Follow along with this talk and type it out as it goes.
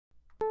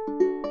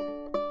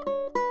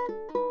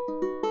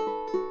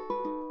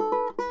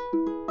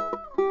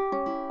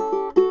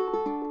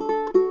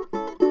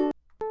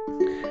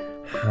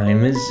Hi,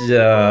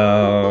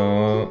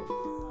 Michelle.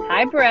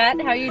 Hi,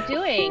 Brett. How you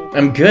doing?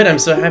 I'm good. I'm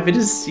so happy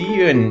to see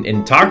you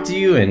and talk to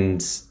you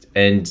and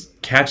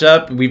catch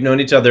up. We've known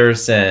each other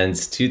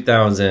since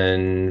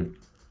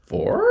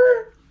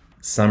 2004?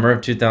 Summer of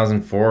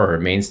 2004,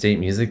 Main State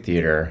Music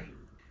Theater.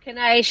 Can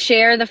I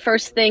share the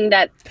first thing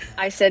that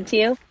I said to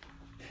you?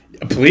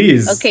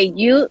 Please. Okay,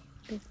 you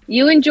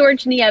and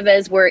George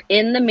Nieves were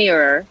in the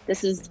mirror.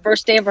 This is the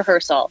first day of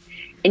rehearsal,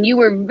 and you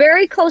were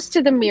very close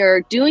to the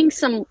mirror doing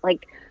some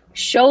like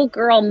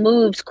showgirl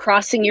moves,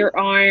 crossing your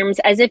arms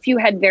as if you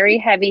had very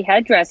heavy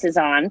headdresses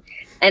on.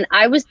 And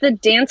I was the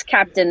dance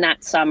captain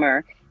that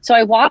summer. So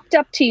I walked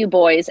up to you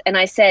boys and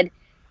I said,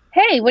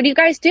 "Hey, what are you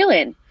guys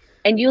doing?"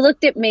 And you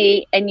looked at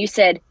me and you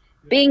said,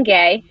 "Being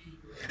gay."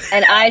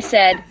 And I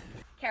said,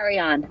 "Carry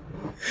on."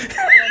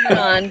 Moving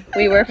on.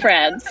 We were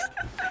friends.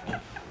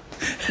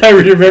 I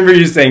remember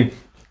you saying,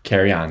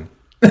 carry on.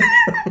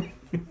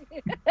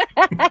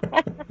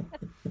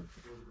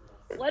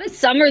 What a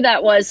summer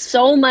that was.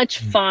 So much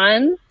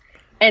fun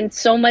and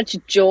so much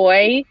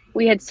joy.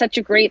 We had such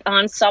a great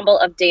ensemble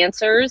of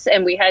dancers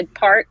and we had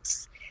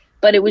parts,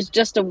 but it was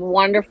just a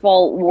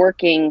wonderful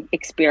working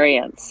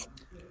experience.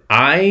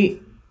 I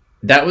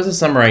That was a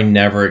summer I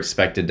never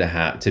expected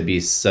to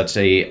be such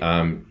a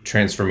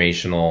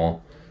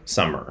transformational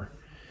summer.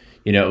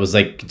 It was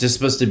like just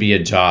supposed to be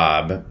a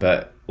job,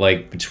 but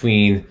like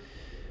between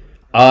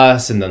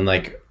us and then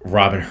like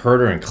Robin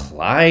Herder and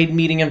Clyde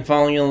meeting and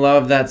falling in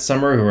love that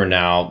summer, who are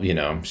now,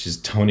 she's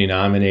Tony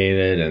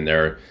nominated and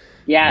they're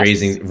Yes.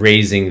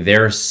 raising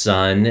their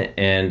son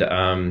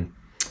and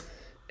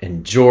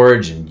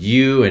George and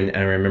you and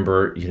I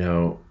remember,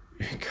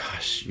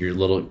 gosh, your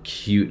little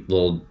cute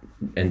little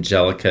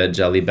Angelica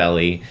Jelly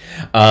Belly.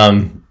 She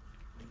And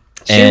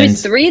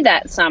was 3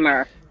 that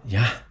summer.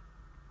 yeah.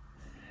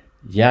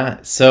 Yeah.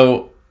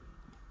 So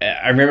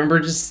I remember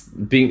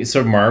just being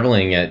sort of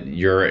marveling at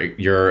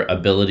your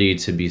ability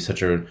to be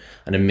such an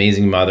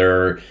amazing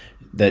mother,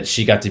 that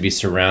she got to be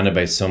surrounded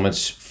by so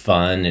much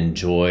fun and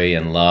joy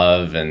and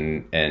love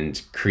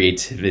and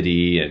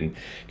creativity. And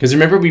because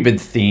remember, we would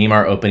theme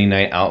our opening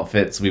night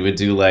outfits. We would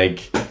do like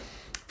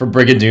for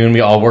Brigadoon,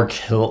 we all wore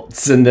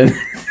kilts, and then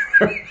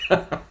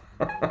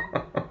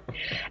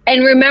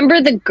And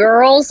remember the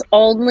girls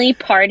only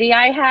party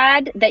I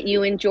had that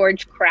you and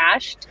George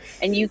crashed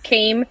and you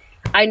came.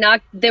 I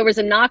knocked, there was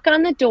a knock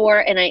on the door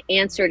and I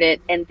answered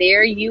it. And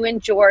there you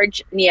and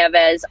George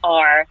Nieves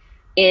are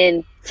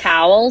in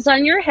towels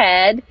on your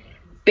head,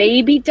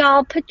 baby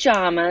doll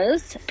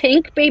pajamas,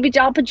 pink baby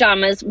doll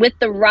pajamas with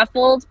the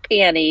ruffled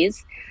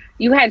panties.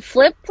 You had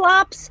flip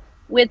flops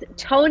with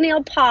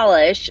toenail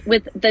polish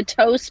with the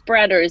toe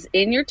spreaders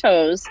in your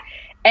toes.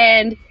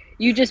 And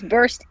you just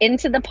burst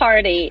into the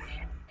party.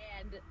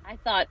 And I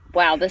thought,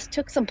 wow, this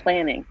took some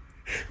planning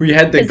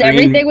because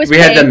everything was we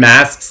had the pink.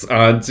 masks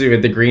on too,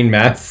 with the green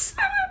masks.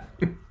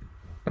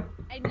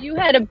 And you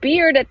had a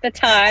beard at the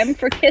time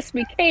for Kiss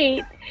Me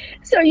Kate.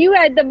 So you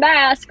had the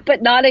mask,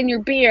 but not in your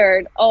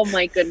beard. Oh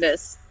my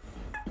goodness.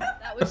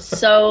 That was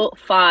so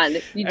fun.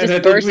 You And I just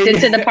think burst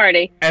into the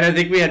party. and I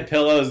think we had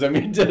pillows and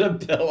we did a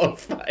pillow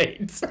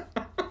fight.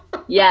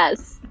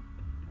 Yes.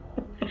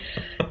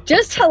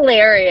 Just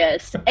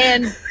hilarious.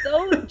 And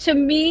to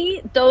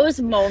me, those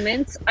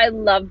moments, I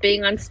love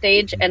being on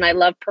stage and I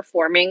love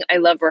performing. I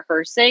love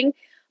rehearsing.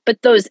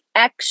 But those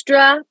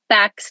extra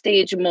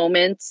backstage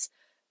moments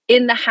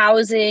in the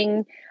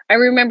housing, I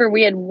remember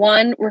we had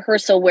one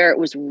rehearsal where it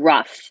was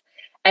rough.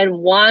 And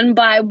one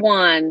by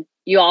one,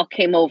 you all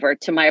came over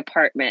to my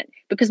apartment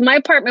because my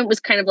apartment was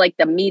kind of like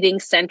the meeting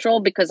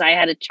central because I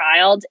had a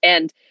child.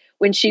 And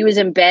when she was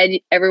in bed,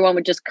 everyone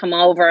would just come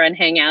over and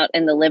hang out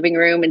in the living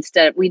room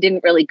instead. We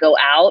didn't really go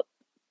out.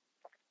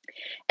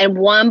 And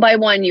one by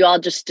one, you all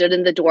just stood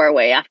in the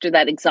doorway after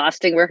that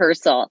exhausting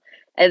rehearsal.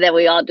 And then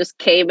we all just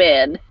came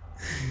in.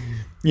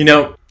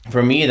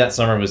 For me, that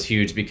summer was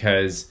huge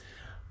because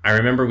I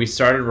remember we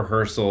started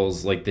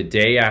rehearsals like the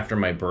day after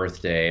my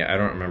birthday. I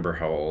don't remember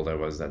how old I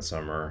was that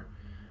summer.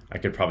 I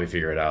could probably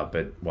figure it out,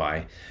 but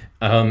why?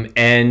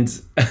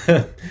 And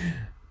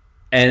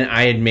and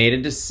I had made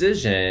a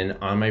decision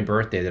on my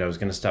birthday that I was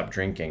going to stop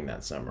drinking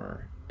that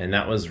summer. And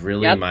that was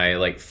really Yep. my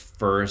like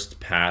first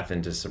path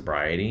into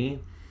sobriety.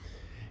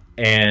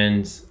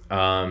 And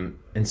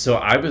so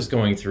I was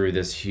going through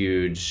this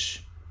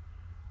huge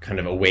kind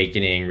of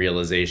awakening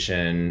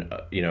realization,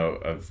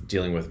 of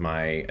dealing with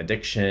my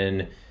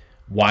addiction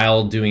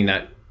while doing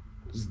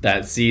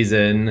that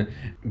season,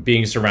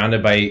 being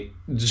surrounded by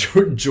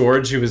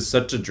George, who was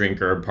such a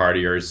drinker,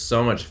 partier,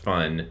 so much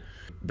fun.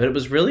 But it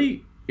was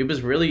really,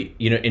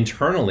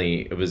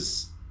 internally,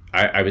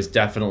 I was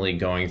definitely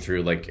going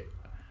through like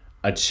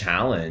a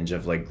challenge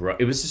of like,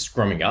 it was just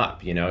growing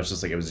up, it's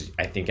just like,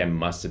 I think I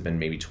must have been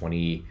maybe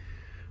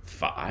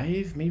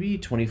 25, maybe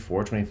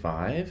 24,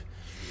 25.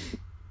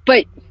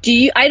 But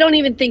I don't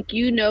even think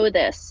you know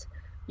this.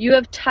 You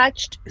have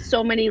touched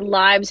so many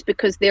lives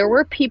because there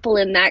were people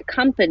in that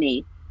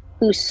company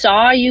who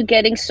saw you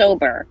getting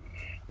sober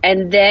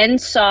and then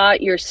saw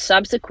your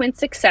subsequent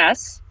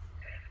success.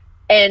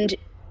 And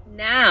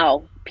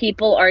now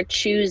people are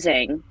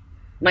choosing,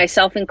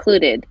 myself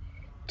included,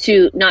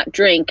 to not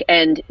drink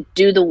and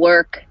do the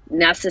work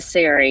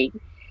necessary.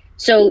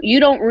 So you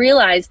don't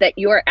realize that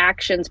your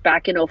actions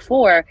back in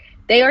 '04,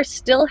 they are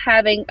still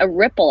having a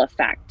ripple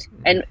effect.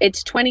 And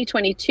it's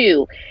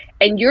 2022.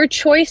 And your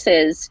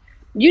choices,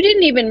 you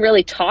didn't even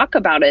really talk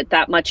about it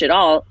that much at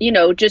all.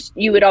 Just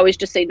you would always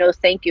just say no,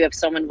 thank you if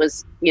someone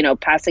was,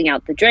 passing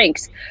out the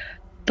drinks.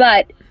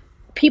 But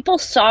people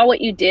saw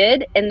what you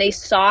did and they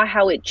saw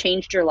how it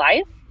changed your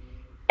life.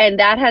 And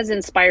that has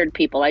inspired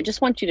people. I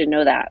just want you to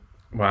know that.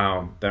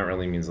 Wow, that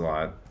really means a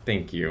lot.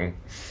 Thank you.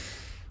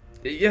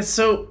 Yeah,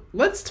 so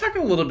let's talk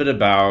a little bit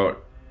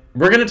about,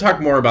 we're going to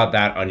talk more about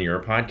that on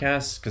your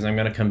podcast, because I'm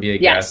going to come be a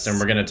guest, and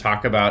we're going to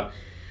talk about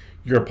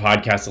your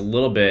podcast a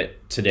little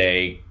bit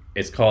today.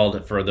 It's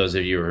called, for those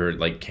of you who are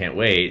like, can't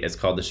wait, it's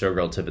called the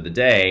Showgirl Tip of the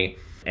Day,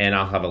 and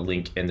I'll have a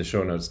link in the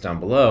show notes down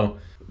below.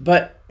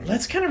 But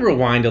let's kind of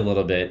rewind a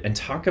little bit and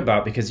talk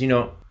about, because, I'm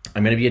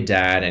going to be a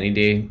dad any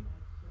day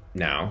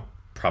now,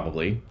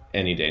 probably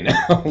any day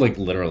now, like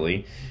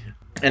literally.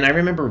 And I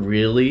remember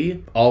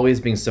really always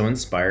being so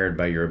inspired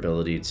by your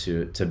ability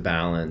to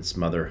balance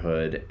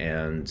motherhood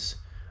and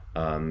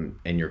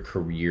your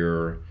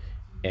career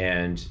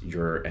and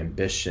your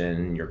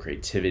ambition, your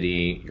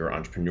creativity, your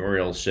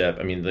entrepreneurship.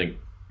 I mean, like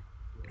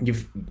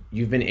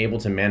you've been able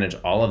to manage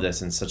all of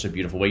this in such a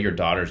beautiful way. Your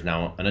daughter's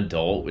now an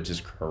adult, which is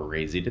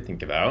crazy to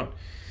think about.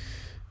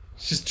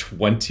 She's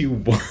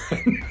 21.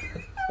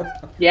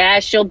 Yeah,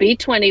 she'll be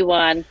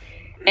 21.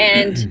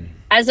 And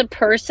as a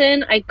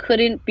person, I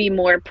couldn't be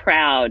more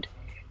proud.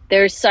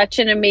 There's such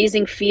an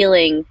amazing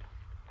feeling.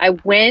 I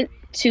went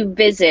to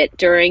visit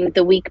during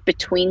the week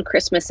between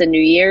Christmas and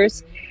New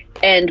Year's,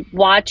 and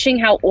watching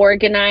how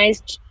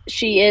organized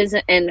she is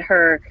in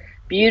her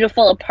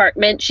beautiful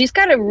apartment. She's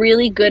got a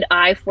really good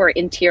eye for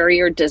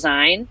interior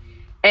design,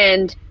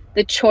 and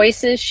the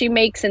choices she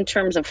makes in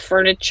terms of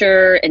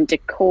furniture and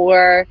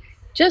decor,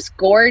 just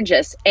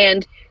gorgeous.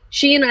 And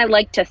she and I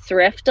like to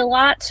thrift a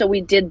lot, so we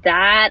did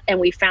that, and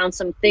we found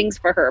some things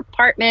for her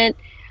apartment.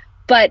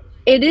 But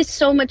it is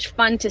so much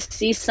fun to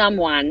see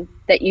someone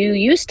that you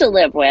used to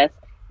live with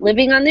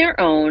living on their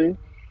own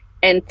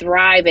and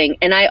thriving.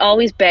 And I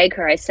always beg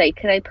her, I say,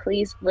 could I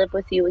please live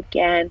with you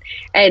again?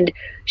 And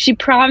she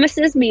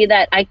promises me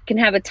that I can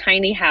have a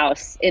tiny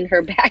house in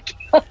her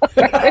backyard.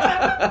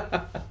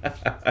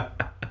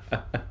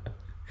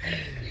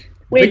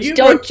 Which,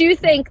 don't you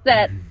think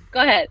that... Go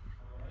ahead.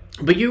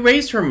 But you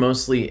raised her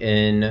mostly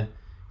in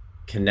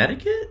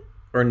Connecticut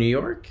or New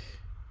York?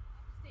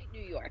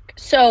 New York.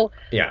 So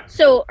yeah.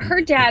 So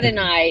her dad and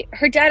I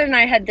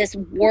had this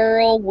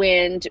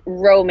whirlwind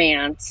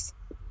romance,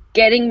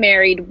 getting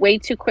married way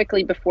too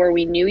quickly before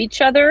we knew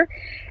each other.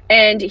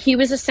 And he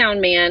was a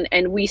sound man,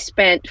 and we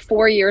spent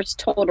 4 years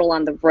total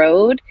on the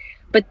road.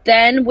 But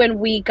then when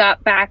we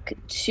got back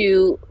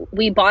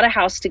we bought a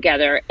house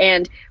together,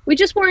 and we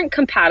just weren't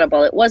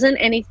compatible. It wasn't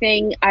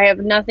anything, I have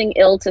nothing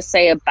ill to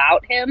say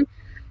about him.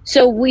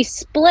 So we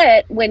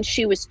split when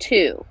she was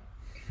 2.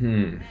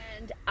 And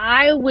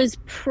I was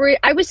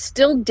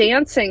still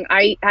dancing.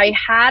 I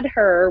had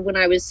her when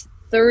I was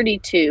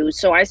 32.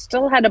 So I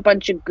still had a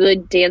bunch of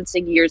good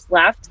dancing years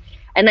left.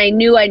 And I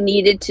knew I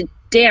needed to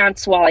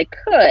dance while I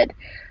could.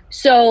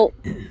 So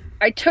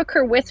I took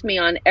her with me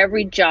on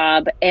every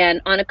job, and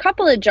on a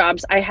couple of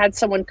jobs, I had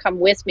someone come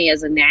with me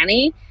as a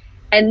nanny.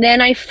 And then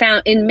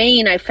in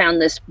Maine, I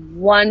found this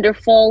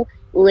wonderful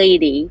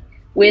lady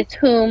with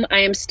whom I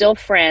am still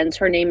friends.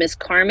 Her name is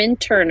Carmen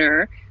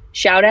Turner.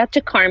 Shout out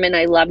to Carmen.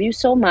 I love you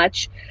so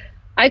much.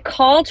 I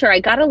called her. I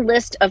got a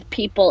list of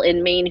people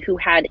in Maine who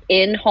had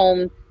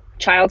in-home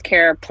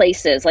childcare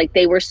places, like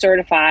they were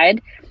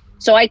certified.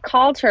 So I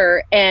called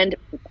her, and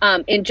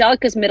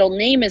Angelica's middle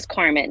name is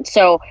Carmen.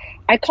 So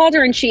I called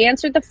her, and she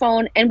answered the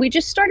phone, and we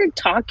just started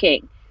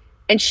talking.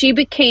 And she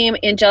became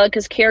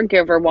Angelica's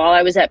caregiver while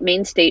I was at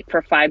Maine State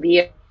for 5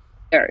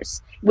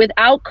 years.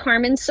 Without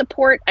Carmen's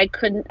support, I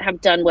couldn't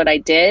have done what I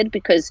did,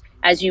 because,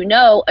 as you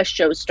know, a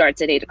show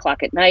starts at 8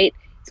 o'clock at night.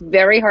 It's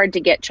very hard to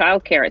get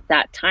childcare at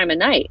that time of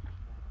night.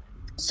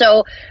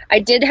 So I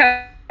did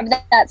have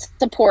that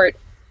support.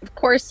 Of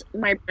course,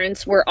 my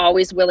parents were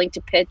always willing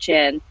to pitch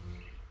in.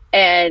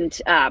 And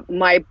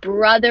my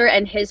brother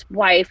and his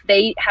wife,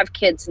 they have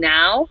kids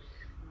now,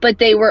 but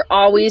they were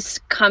always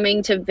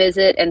coming to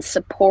visit and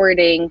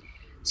supporting.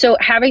 So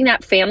having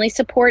that family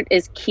support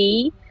is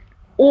key.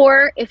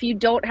 Or if you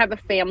don't have a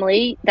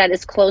family that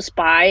is close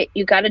by,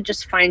 you got to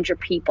just find your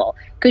people,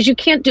 because you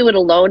can't do it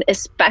alone,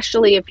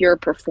 especially if you're a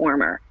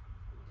performer.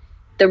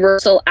 The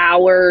rehearsal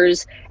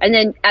hours. And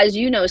then, as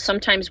you know,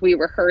 sometimes we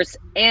rehearse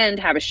and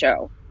have a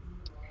show.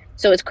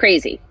 So it's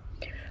crazy.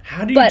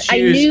 How do you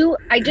choose?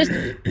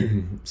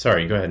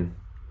 Sorry, go ahead.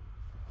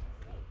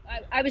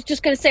 I was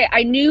just going to say,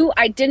 I knew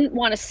I didn't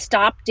want to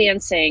stop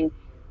dancing.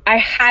 I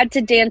had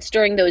to dance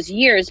during those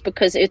years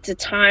because there's a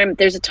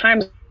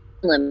time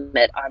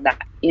limit on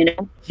that,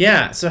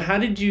 Yeah. So how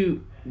did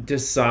you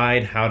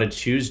decide how to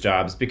choose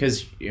jobs?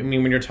 Because, I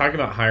mean, when you're talking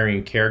about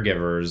hiring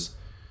caregivers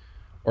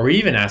or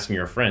even asking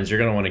your friends, you're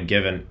going to want to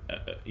give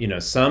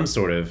some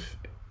sort of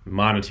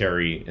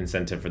monetary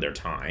incentive for their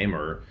time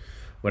or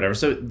whatever.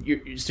 So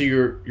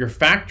you're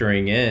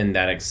factoring in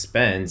that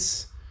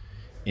expense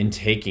in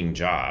taking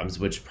jobs,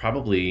 which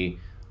probably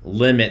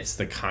limits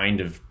the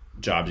kind of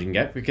jobs you can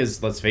get,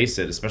 because let's face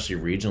it, especially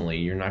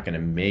regionally, you're not going to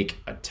make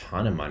a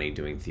ton of money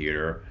doing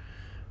theater.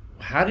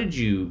 How did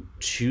you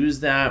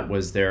choose that?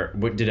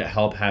 What did it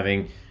help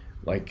having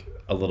like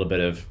a little bit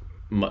of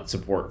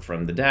support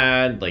from the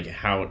dad? Like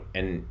how,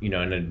 and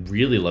I'd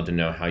really love to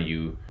know how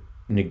you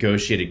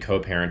negotiated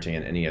co-parenting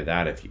and any of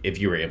that, if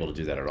you were able to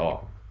do that at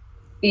all.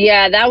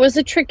 Yeah, that was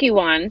a tricky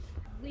one.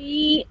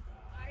 I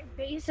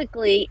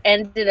basically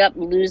ended up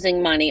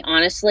losing money,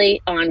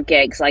 honestly, on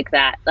gigs like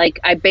that. Like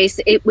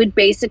it would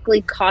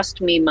basically cost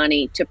me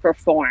money to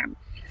perform.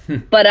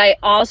 But I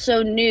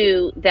also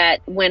knew that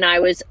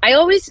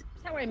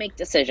how I make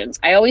decisions.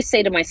 I always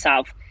say to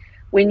myself,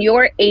 when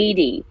you're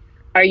 80,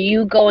 are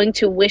you going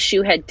to wish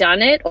you had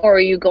done it, or are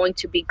you going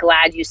to be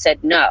glad you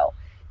said no?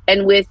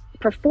 And with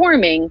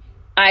performing,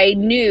 I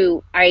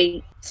knew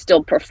I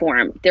still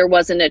perform. There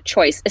wasn't a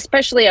choice,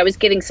 especially I was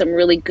getting some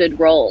really good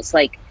roles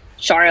like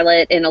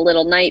Charlotte in A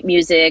Little Night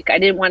Music. I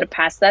didn't want to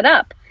pass that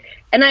up.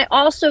 And I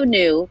also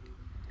knew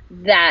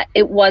that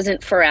it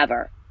wasn't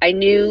forever. I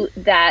knew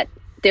that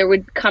there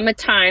would come a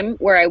time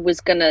where I was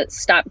going to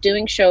stop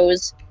doing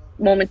shows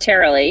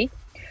momentarily.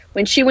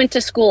 When she went to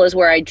school is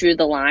where I drew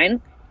the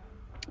line,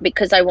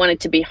 because I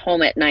wanted to be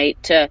home at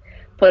night to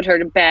put her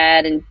to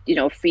bed and,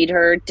 feed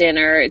her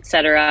dinner,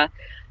 etc.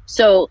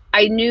 So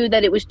I knew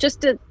that it was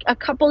just a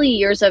couple of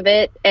years of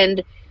it.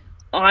 And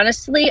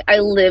honestly, I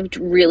lived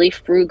really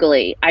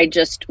frugally.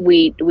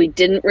 We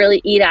didn't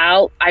really eat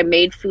out. I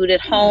made food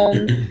at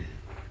home,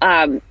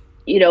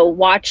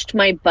 watched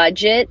my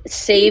budget,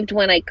 saved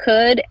when I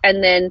could.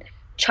 And then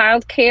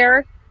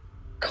childcare,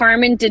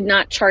 Carmen did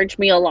not charge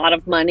me a lot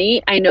of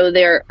money. I know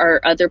there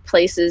are other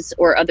places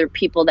or other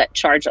people that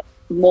charge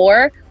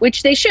more,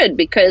 which they should,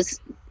 because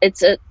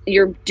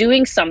you're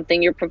doing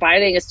something, you're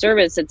providing a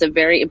service. It's a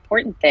very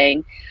important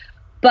thing.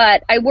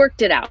 But I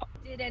worked it out.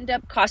 It ended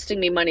up costing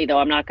me money, though.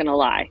 I'm not going to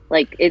lie.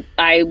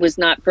 I was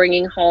not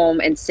bringing home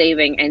and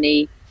saving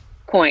any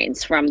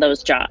coins from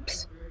those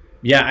jobs.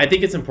 Yeah, I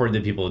think it's important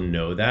that people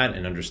know that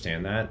and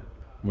understand that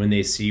when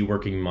they see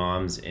working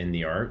moms in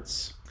the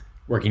arts,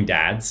 working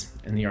dads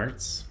in the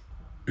arts.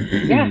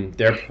 Yeah.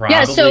 They're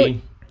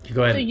probably...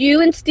 Go ahead. So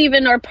you and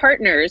Steven are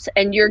partners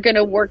and you're going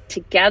to work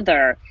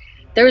together.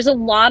 There's a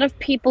lot of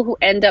people who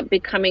end up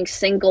becoming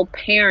single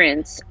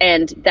parents,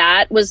 and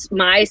that was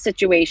my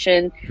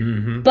situation.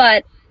 Mm-hmm.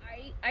 But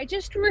I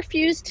just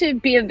refused to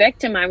be a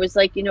victim. I was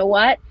like, you know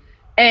what?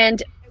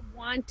 And I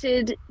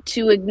wanted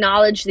to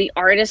acknowledge the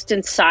artist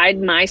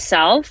inside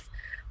myself.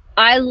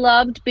 I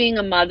loved being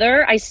a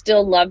mother. I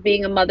still love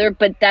being a mother,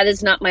 but that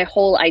is not my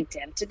whole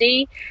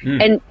identity.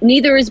 And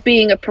neither is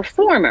being a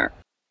performer.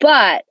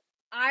 But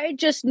I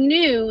just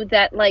knew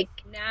that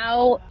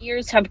now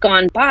years have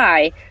gone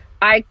by,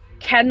 I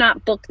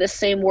cannot book the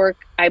same work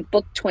I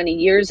booked 20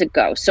 years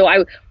ago.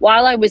 So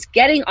while I was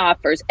getting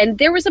offers, and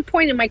there was a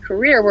point in my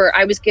career where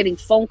I was getting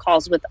phone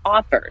calls with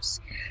offers.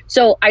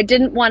 So I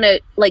didn't want to,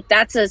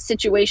 that's a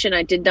situation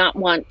I did not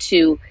want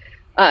to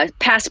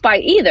pass by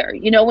either.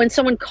 When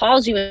someone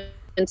calls you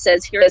and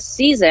says, here's a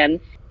season,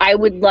 I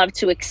would love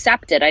to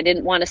accept it. I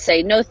didn't want to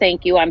say, no,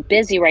 thank you. I'm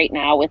busy right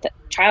now with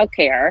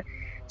childcare.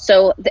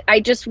 So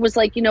I just was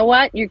like, you know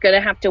what? You're going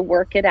to have to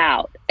work it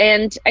out.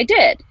 And I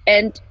did.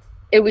 And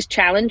it was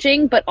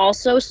challenging, but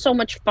also so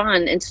much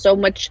fun and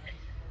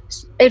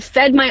it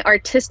fed my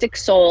artistic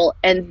soul.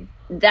 And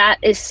that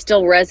is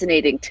still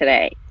resonating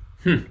today.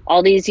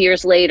 All these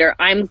years later,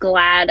 I'm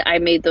glad I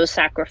made those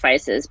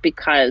sacrifices,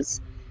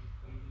 because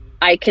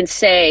I can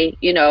say,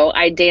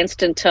 I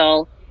danced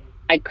until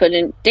I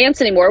couldn't dance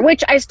anymore,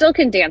 which I still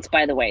can dance,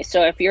 by the way.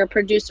 So if you're a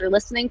producer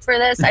listening for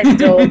this, I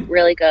still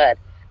really good.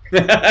 We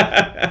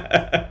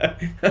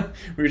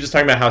were just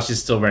talking about how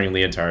she's still wearing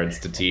leotards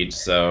to teach,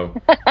 so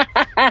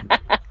I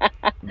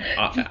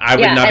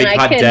would not be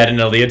caught dead in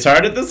a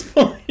leotard at this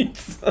point.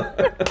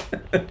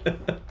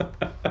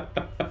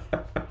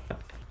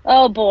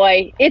 Oh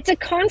boy, it's a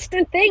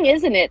constant thing,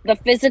 isn't it? The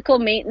physical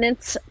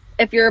maintenance.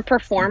 If you're a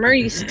performer,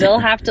 you still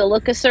have to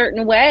look a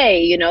certain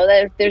way.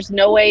 There's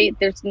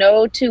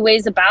no two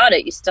ways about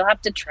it. You still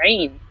have to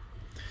train.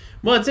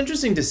 Well, it's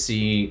interesting to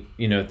see,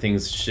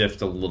 things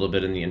shift a little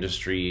bit in the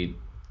industry.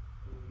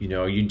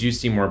 You do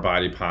see more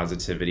body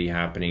positivity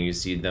happening. You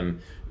see them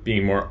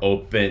being more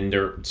open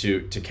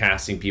to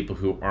casting people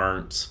who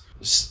aren't,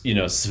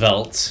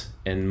 svelte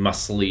and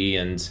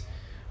muscly,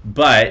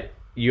 but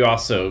you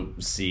also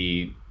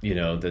see,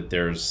 that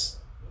there's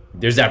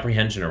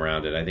apprehension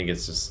around it. I think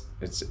it's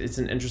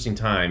an interesting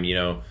time,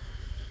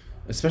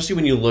 especially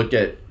when you look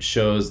at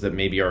shows that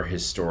maybe are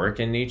historic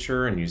in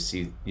nature, and you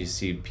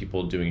see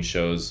people doing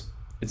shows.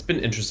 It's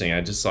been interesting.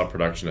 I just saw a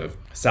production of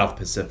South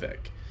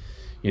Pacific,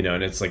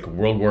 and it's like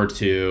World War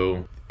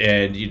II,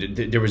 and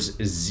there was,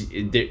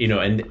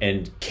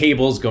 and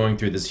cables going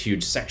through this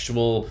huge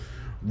sexual,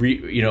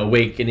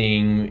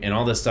 awakening and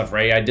all this stuff,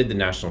 right? I did the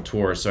national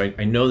tour, so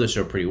I know the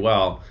show pretty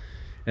well,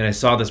 And I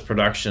saw this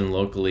production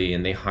locally,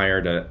 and they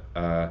hired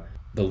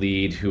the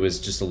lead who was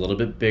just a little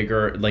bit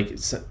bigger. Like,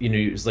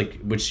 it was like,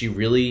 would she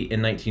really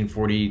in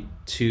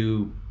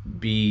 1942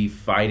 be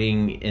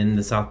fighting in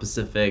the South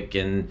Pacific?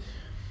 And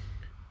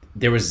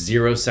there was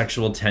zero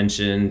sexual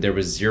tension. There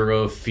was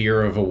zero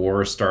fear of a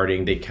war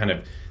starting. They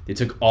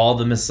took all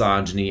the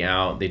misogyny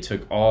out. They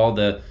took all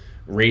the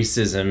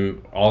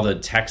racism, all the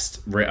text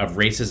of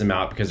racism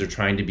out because they're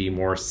trying to be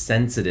more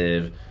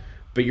sensitive.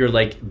 But you're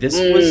like, this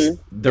was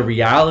the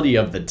reality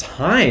of the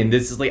time.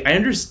 This is like, I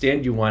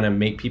understand you want to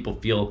make people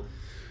feel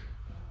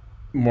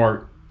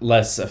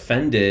less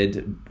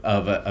offended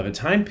of a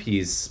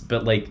timepiece,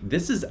 but like,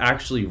 this is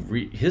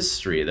actually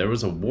history. There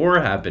was a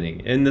war happening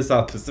in the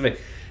South Pacific.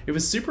 It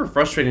was super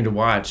frustrating to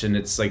watch, and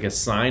it's like a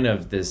sign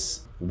of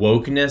this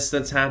wokeness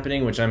that's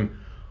happening, which I'm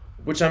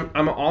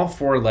all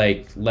for.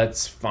 Like,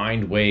 let's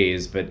find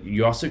ways, but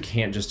you also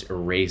can't just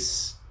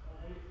erase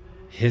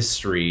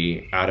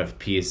history out of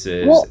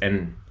pieces. Well,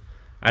 and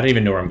I don't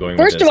even know where I'm going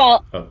with this. First of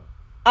all,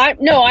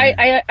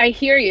 I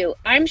hear you.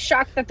 I'm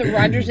shocked that the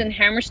Rodgers and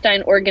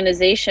Hammerstein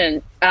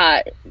organization,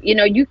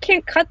 you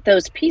can't cut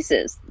those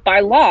pieces by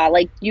law.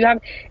 Like,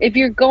 if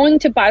you're going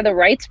to buy the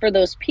rights for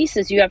those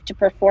pieces, you have to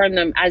perform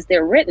them as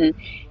they're written.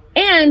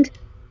 And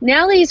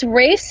Nellie's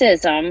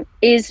racism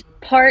is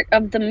part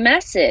of the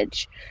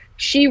message.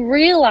 She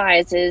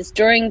realizes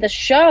during the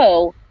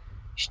show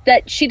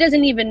that she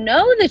doesn't even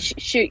know that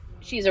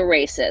she's a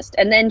racist.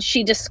 And then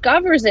she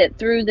discovers it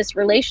through this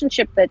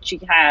relationship that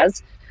she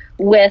has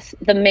with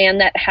the man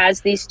that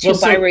has these two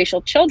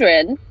biracial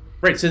children.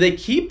 Right, so they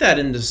keep that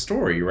in the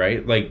story,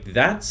 right? Like,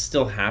 that's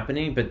still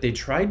happening, but they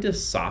tried to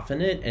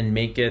soften it and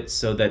make it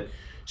so that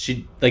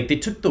they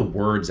took the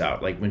words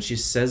out. Like, when she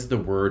says the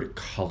word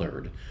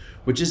colored,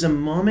 which is a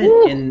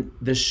moment in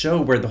the show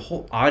where the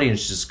whole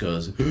audience just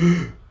goes,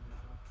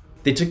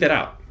 they took that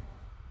out.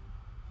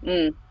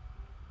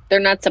 They're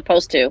not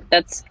supposed to.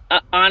 That's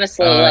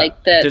honestly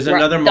there's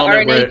another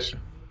moment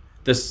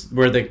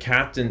where the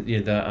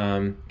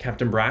captain,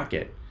 Captain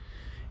Brackett,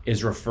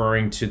 is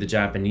referring to the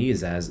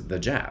Japanese as the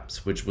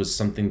Japs, which was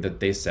something that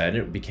they said.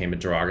 It became a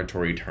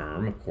derogatory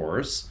term, of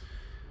course.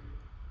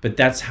 But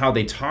that's how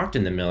they talked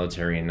in the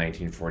military in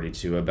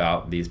 1942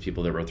 about these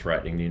people that were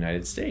threatening the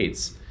United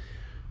States.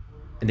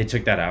 And they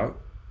took that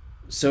out.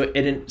 So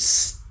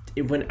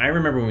when I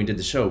remember when we did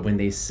the show, when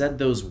they said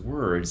those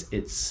words,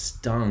 it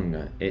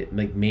stung. It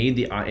made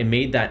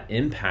that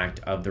impact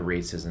of the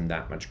racism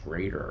that much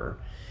greater.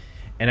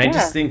 And I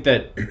just think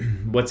that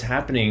what's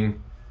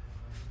happening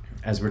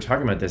as we're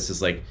talking about this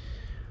is like,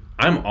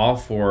 I'm all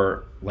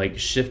for like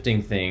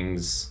shifting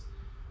things,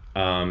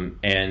 and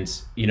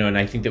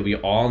I think that we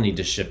all need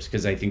to shift,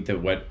 because I think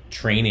that what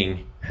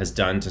training has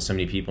done to so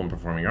many people in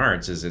performing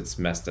arts is it's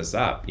messed us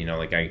up.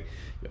 Like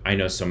I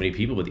know so many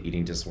people with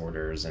eating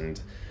disorders, and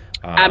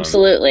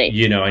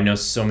absolutely. I know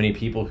so many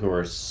people who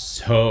are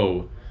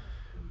so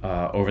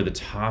over the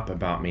top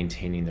about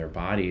maintaining their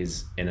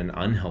bodies in an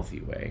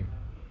unhealthy way.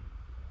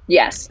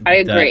 Yes, I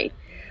agree.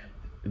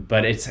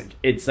 But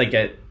it's like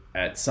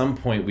at some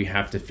point we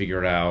have to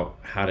figure out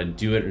how to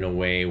do it in a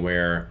way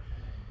where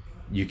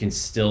you can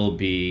still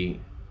be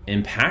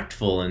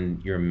impactful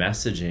in your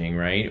messaging,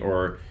 right?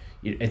 Or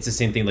it's the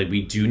same thing. Like,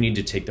 we do need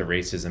to take the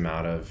racism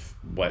out of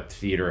what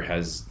theater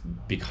has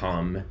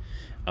become.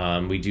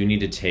 We do need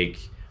to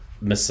take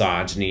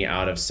misogyny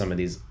out of some of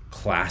these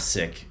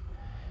classic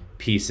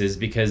pieces,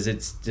 because it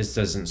just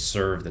doesn't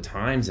serve the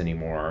times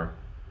anymore.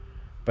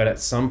 But at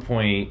some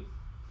point,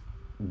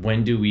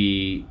 when do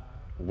we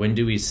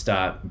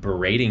stop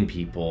berating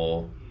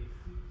people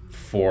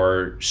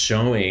for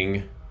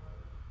showing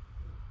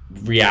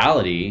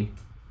reality,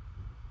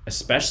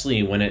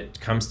 especially when it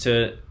comes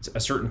to a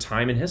certain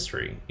time in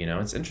history?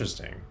 It's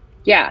interesting.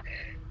 Yeah.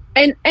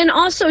 And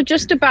also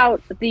just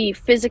about the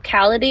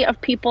physicality of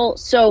people.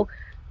 So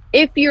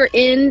if you're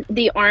in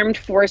the armed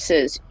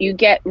forces, you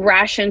get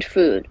rationed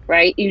food,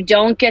 right? You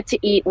don't get to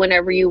eat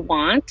whenever you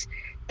want.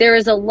 There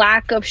is a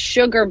lack of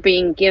sugar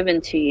being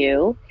given to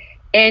you,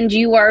 and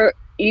you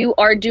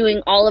are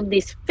doing all of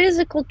these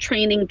physical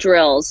training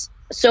drills.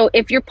 So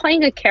if you're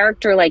playing a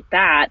character like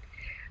that,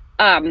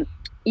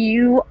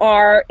 you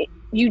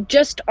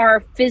just are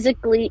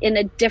physically in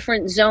a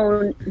different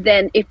zone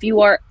than if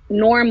you are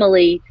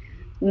normally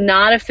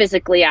not a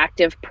physically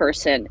active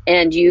person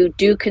and you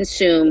do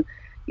consume,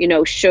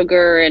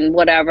 sugar and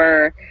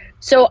whatever.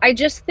 So I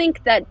just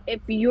think that if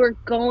you're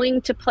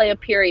going to play a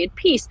period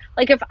piece,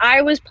 like if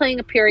I was playing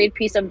a period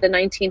piece of the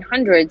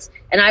 1900s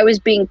and I was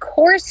being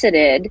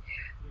corseted,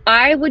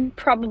 I would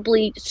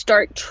probably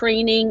start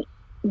training,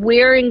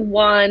 wearing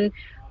one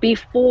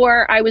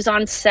before I was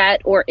on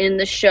set or in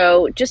the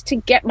show, just to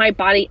get my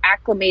body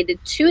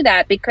acclimated to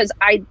that, because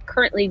I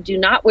currently do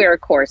not wear a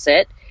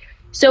corset.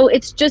 So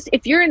it's just,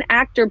 if you're an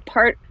actor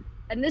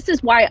and this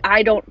is why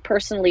I don't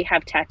personally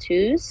have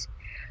tattoos,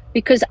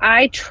 because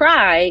I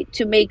try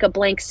to make a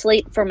blank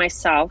slate for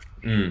myself.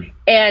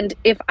 And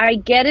if I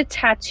get a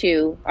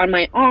tattoo on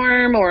my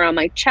arm or on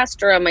my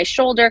chest or on my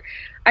shoulder,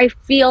 I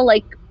feel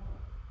like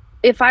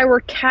if I were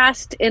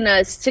cast in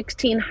a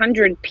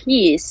 1600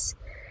 piece,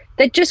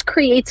 that just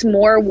creates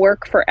more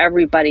work for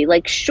everybody.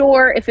 Like,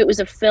 sure, if it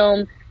was a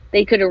film,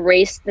 they could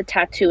erase the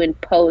tattoo in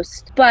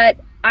post, but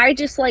I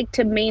just like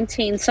to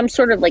maintain some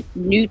sort of like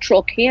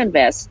neutral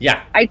canvas.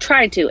 Yeah. I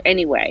try to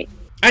anyway.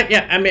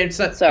 Yeah, I mean, it's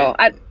not, So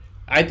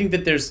I think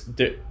that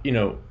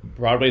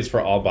Broadway's for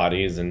all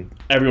bodies and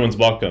everyone's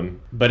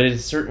welcome, but it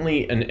is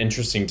certainly an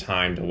interesting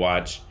time to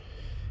watch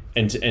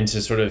and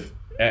to sort of,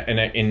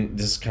 and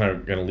this is kind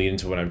of going to lead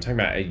into what I'm talking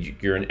about.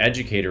 You're an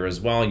educator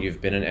as well.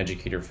 You've been an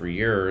educator for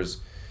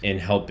years in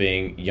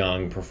helping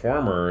young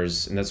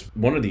performers, and that's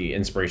one of the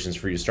inspirations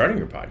for you starting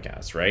your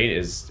podcast, right?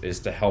 Is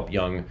to help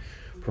young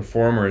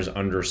performers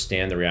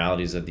understand the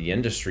realities of the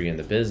industry and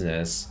the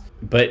business.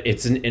 But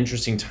it's an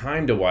interesting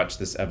time to watch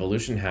this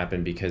evolution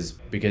happen because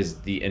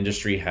the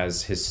industry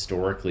has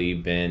historically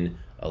been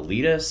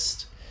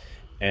elitist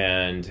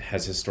and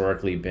has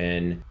historically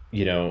been,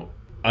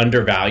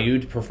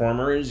 undervalued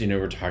performers.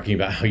 We're talking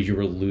about how you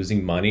were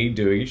losing money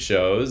doing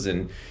shows,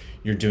 and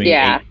you're doing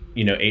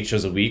 8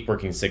 shows a week,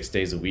 working 6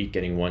 days a week,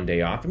 getting 1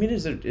 day off. I mean,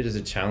 it is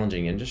a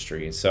challenging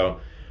industry. So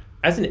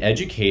as an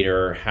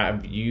educator,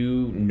 have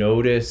you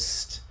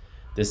noticed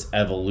this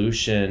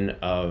evolution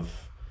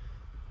of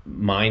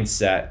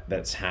mindset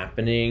that's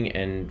happening,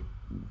 and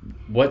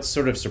what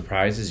sort of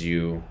surprises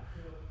you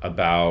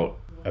about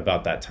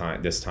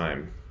this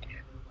time?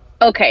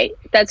 Okay,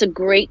 that's a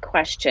great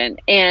question.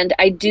 And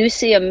I do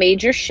see a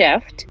major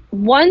shift.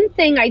 One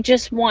thing I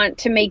just want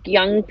to make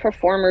young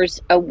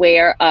performers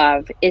aware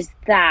of is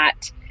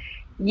that,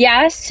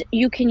 yes,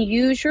 you can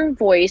use your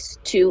voice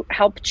to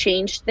help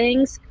change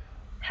things.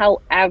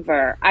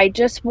 However, I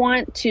just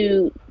want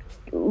to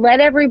let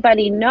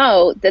everybody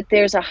know that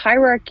there's a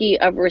hierarchy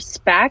of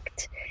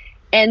respect.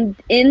 And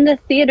in the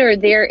theater,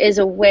 there is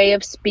a way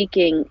of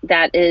speaking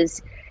that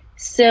is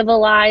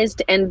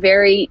civilized and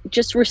very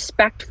just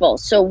respectful.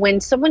 So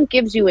when someone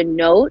gives you a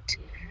note,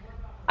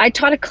 I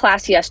taught a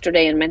class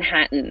yesterday in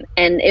Manhattan,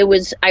 and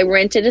I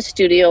rented a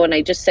studio, and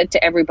I just said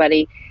to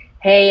everybody,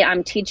 hey,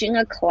 I'm teaching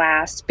a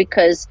class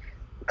because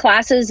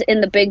classes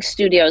in the big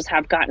studios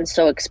have gotten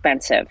so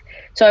expensive.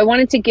 So I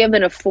wanted to give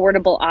an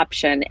affordable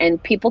option,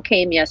 and people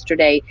came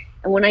yesterday,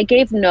 and when I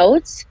gave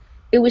notes,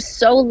 it was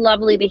so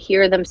lovely to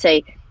hear them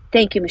say,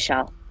 thank you,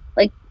 Michelle.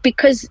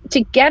 Because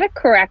to get a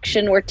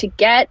correction or to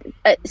get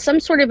some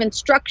sort of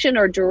instruction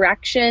or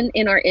direction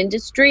in our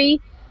industry,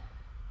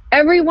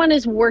 everyone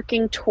is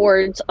working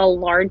towards a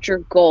larger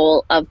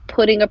goal of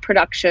putting a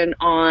production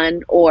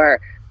on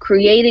or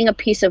creating a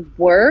piece of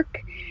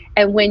work.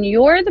 And when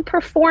you're the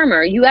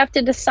performer, you have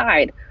to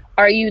decide,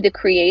 are you the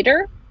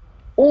creator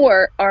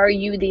or are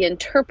you the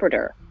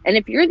interpreter? And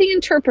if you're the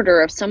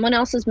interpreter of someone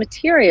else's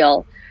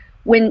material,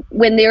 when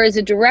there is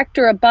a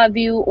director above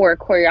you or a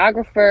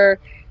choreographer,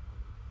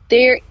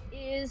 there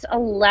is a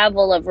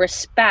level of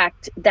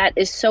respect that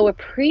is so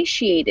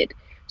appreciated.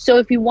 So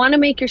if you want to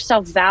make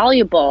yourself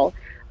valuable,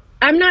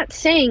 I'm not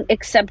saying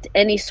accept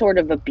any sort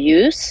of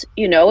abuse.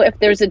 If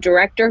there's a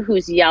director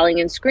who's yelling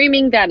and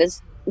screaming, that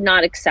is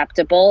not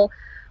acceptable.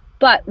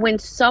 But when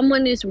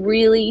someone is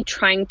really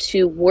trying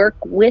to work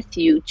with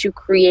you to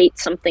create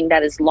something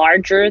that is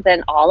larger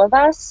than all of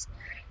us,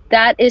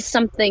 that is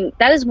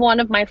one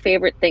of my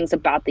favorite things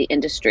about the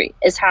industry,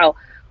 is how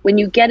when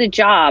you get a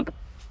job,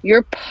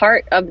 you're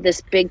part of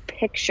this big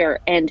picture,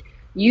 and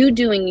you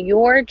doing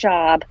your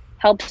job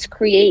helps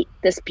create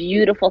this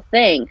beautiful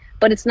thing.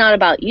 But it's not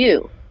about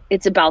you.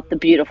 It's about the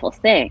beautiful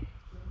thing,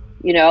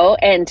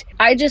 And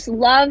I just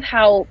love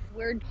how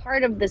we're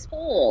part of this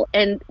whole,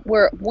 and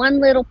we're one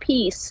little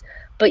piece,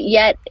 but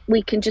yet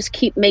we can just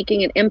keep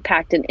making an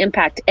impact and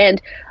impact. And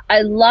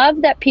I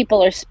love that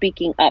people are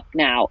speaking up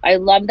now. I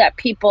love that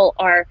people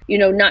are,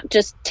 not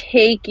just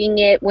taking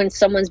it when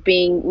someone's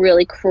being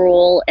really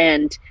cruel.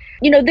 And,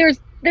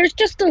 there's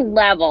just a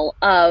level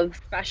of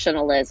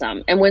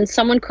professionalism. And when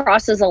someone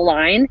crosses a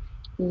line,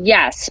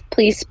 yes,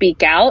 please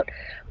speak out.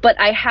 But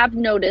I have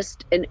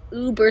noticed an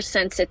uber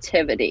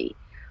sensitivity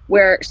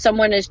where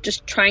someone is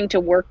just trying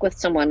to work with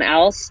someone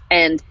else,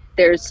 and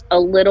there's a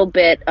little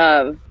bit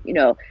of,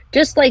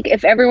 just like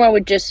if everyone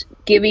would just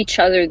give each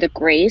other the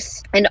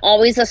grace and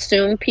always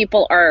assume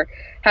people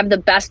have the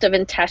best of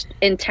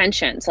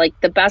intentions, like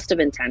the best of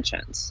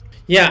intentions.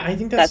 Yeah, I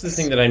think that's the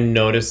thing that I'm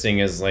noticing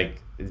is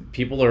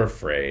people are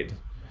afraid.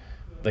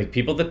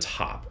 People at the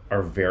top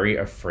are very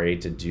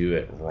afraid to do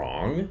it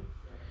wrong,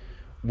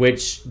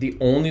 which the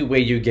only way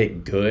you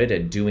get good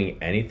at doing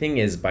anything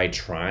is by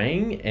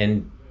trying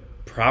and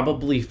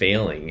probably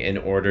failing in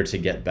order to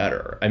get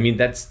better. I mean,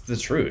 that's the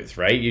truth,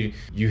 right?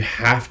 You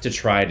have to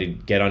try to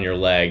get on your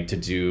leg to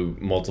do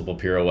multiple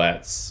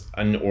pirouettes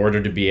in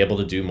order to be able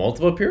to do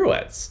multiple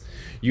pirouettes.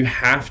 You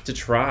have to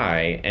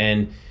try.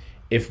 And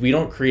if we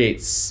don't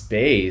create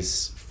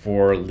space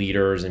for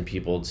leaders and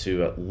people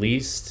to at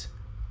least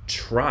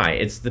try,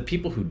 it's the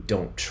people who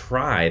don't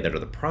try that are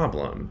the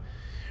problem,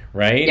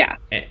 right? Yeah.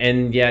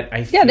 And yet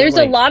I feel there's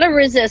a lot of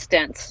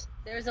resistance.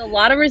 There's a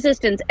lot of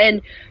resistance.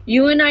 And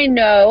you and I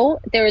know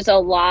there's a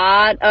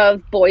lot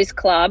of boys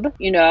club,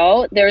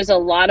 there's a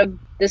lot of,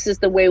 this is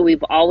the way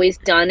we've always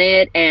done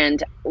it,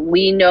 and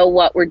we know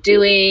what we're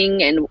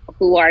doing and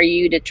who are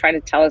you to try to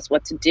tell us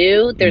what to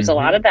do? There's a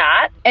lot of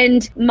that.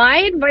 And my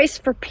advice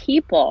for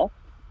people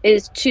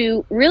is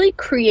to really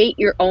create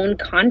your own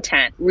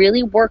content,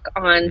 really work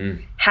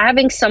on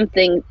having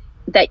something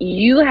that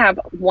you have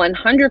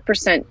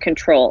 100%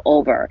 control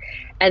over.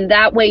 And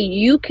that way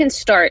you can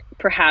start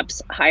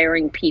perhaps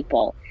hiring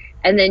people.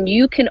 And then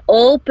you can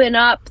open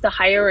up the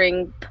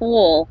hiring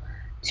pool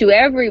to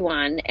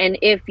everyone. And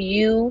if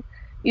you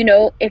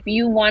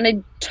want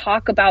to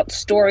talk about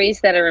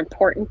stories that are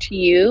important to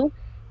you,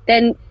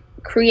 then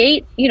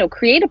create a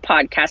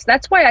podcast.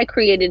 That's why I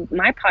created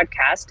my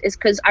podcast, is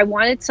because I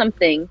wanted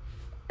something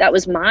that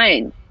was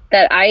mine,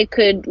 that I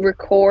could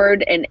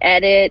record and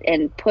edit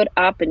and put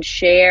up and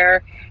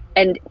share.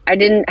 And I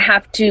didn't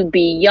have to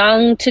be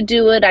young to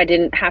do it. I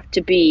didn't have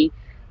to be,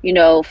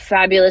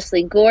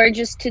 fabulously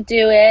gorgeous to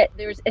do it.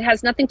 It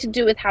has nothing to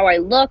do with how I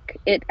look.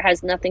 It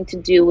has nothing to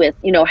do with,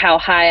 how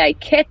high I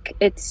kick.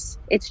 It's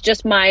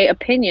just my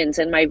opinions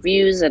and my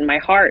views and my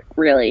heart,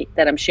 really,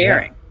 that I'm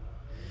sharing.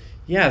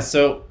 Yeah.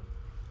 So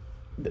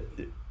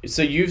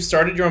you've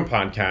started your own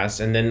podcast,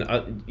 and then,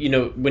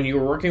 when you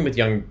were working with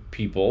young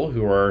people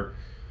who are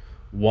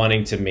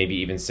wanting to maybe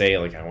even say,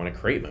 like, I want to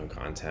create my own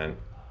content,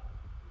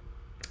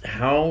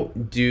 how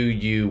do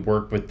you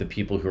work with the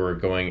people who are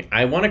going,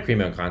 I want to create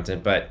my own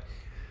content, but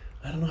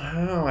I don't know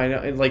how.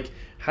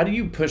 How do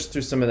you push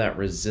through some of that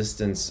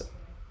resistance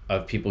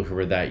of people who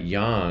are that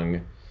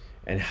young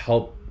and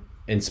help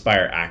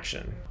inspire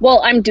action?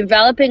 Well, I'm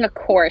developing a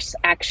course,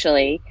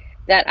 actually,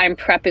 that I'm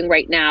prepping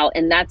right now,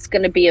 and that's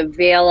going to be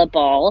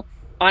available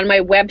on my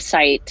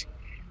website.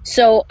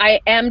 So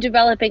I am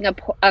developing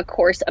a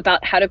course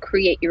about how to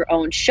create your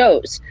own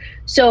shows.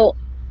 So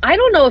I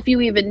don't know if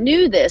you even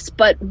knew this,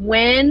 but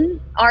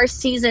when our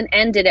season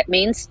ended at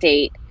Maine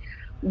State,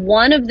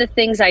 one of the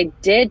things I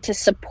did to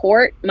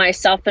support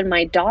myself and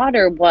my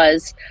daughter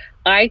was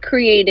I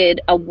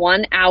created a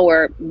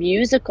 1-hour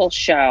musical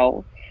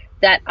show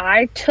that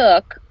I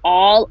took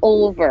all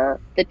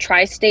over the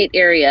tri-state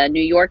area,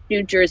 New York,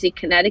 New Jersey,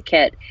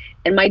 Connecticut,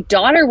 and my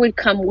daughter would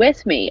come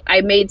with me.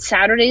 I made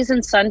Saturdays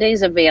and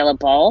Sundays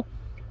available,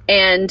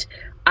 and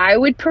I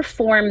would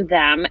perform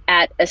them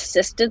at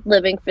assisted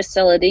living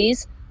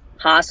facilities,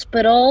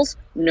 hospitals,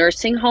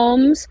 nursing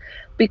homes,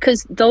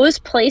 because those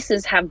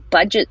places have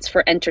budgets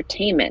for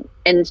entertainment.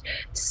 And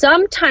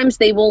sometimes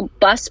they will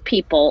bus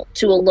people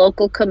to a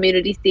local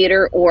community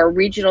theater or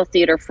regional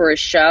theater for a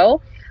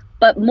show.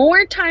 But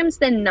more times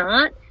than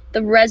not,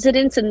 the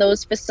residents in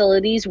those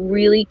facilities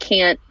really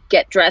can't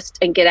get dressed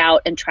and get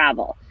out and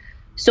travel.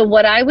 So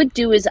what I would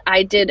do is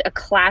I did a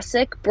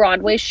classic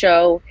Broadway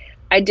show.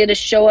 I did a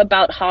show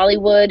about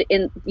Hollywood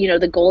in,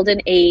 the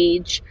golden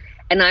age,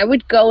 and I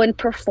would go and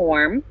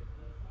perform.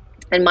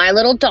 And my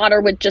little daughter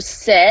would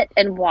just sit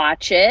and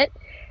watch it.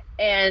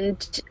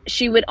 And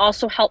she would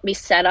also help me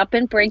set up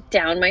and break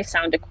down my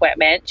sound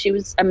equipment. She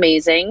was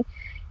amazing.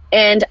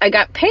 And I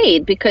got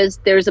paid because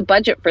there's a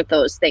budget for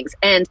those things.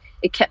 And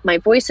it kept my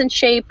voice in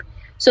shape.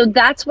 So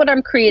that's what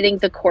I'm creating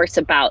the course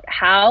about,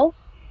 how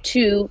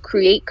to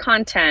create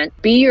content,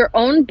 be your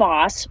own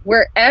boss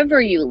wherever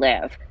you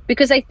live.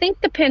 Because I think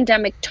the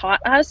pandemic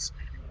taught us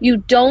you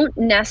don't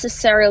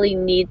necessarily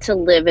need to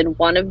live in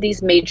one of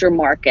these major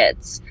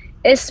markets,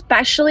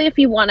 especially if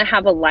you want to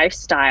have a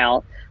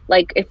lifestyle.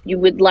 Like if you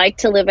would like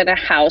to live in a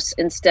house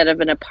instead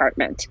of an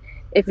apartment,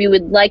 if you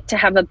would like to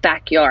have a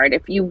backyard,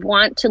 if you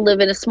want to live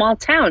in a small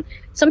town.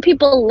 Some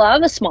people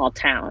love a small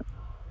town,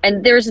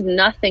 and there's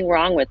nothing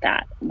wrong with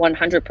that,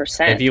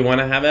 100%. If you want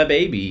to have a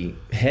baby,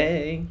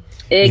 hey.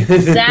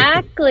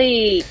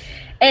 Exactly.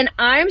 And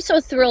I'm so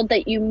thrilled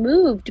that you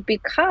moved,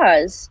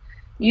 because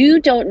you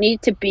don't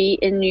need to be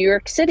in New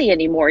York City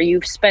anymore.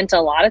 You've spent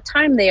a lot of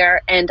time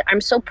there, and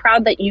I'm so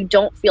proud that you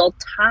don't feel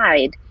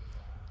tied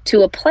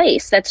to a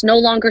place that's no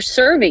longer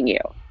serving you,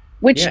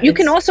 which you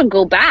can also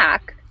go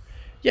back.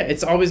 Yeah,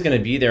 it's always going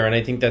to be there, and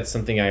I think that's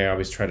something I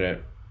always try to...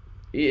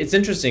 It's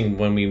interesting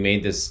when we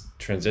made this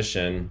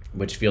transition,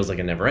 which feels like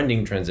a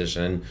never-ending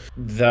transition,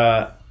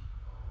 the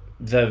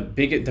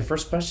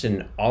first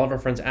question all of our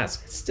friends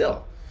ask,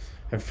 still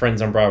have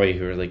friends on Broadway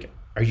who are like,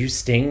 are you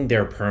staying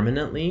there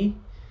permanently?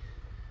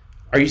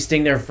 Are you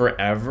staying there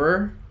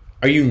forever?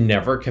 Are you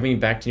never coming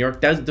back to New York?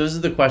 Those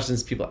are the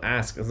questions people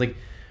ask. It's like,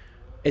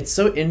 it's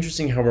so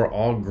interesting how we're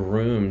all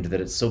groomed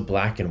that it's so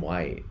black and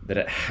white, that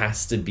it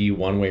has to be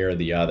one way or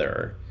the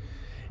other.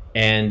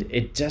 And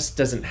it just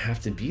doesn't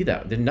have to be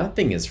that.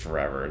 Nothing is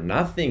forever.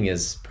 Nothing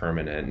is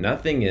permanent.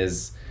 Nothing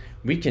is,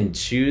 we can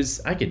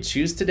choose. I could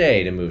choose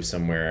today to move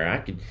somewhere. I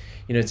could,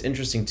 it's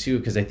interesting too,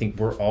 because I think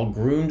we're all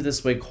groomed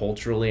this way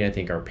culturally. I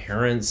think our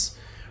parents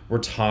were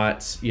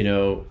taught,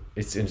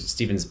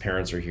 Stephen's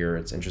parents are here.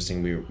 It's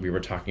interesting. We were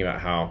talking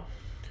about how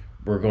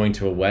we're going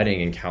to a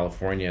wedding in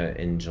California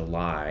in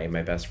July,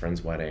 my best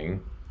friend's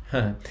wedding,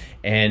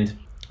 and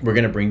we're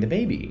going to bring the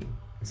baby.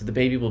 So the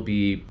baby will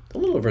be a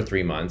little over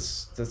 3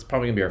 months. That's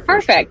probably going to be our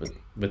first trip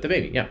with the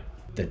baby. Yeah.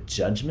 The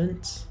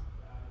judgment.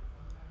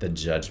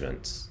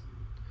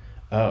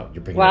 Oh,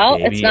 you're bringing a baby. Well,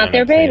 it's not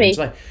their baby.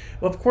 Well,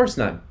 of course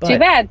not. But too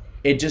bad.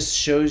 It just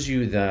shows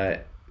you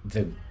that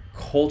the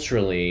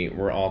culturally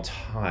we're all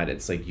taught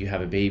it's like you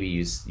have a baby,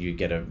 you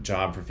get a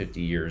job for 50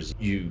 years,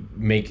 you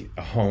make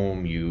a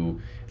home, you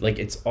like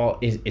it's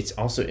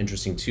also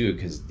interesting too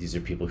because these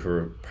are people who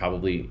are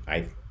probably,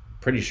 I'm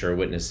pretty sure,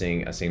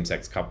 witnessing a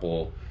same-sex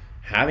couple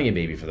having a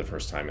baby for the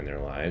first time in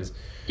their lives.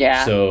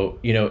 Yeah. So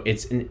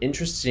it's an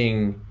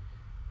interesting,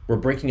 we're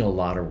breaking a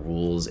lot of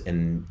rules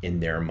in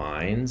their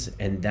minds,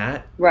 and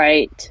that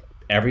Right.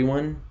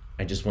 everyone,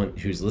 I just want,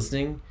 who's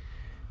listening,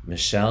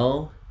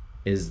 Michelle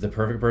is the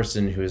perfect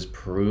person who has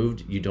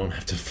proved you don't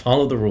have to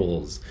follow the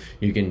rules.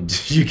 You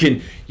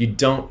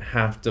don't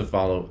have to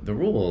follow the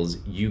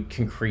rules. You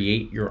can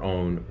create your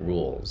own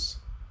rules.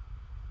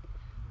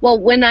 Well,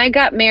 when I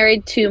got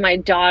married to my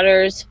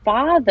daughter's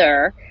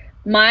father,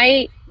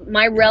 my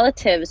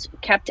relatives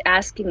kept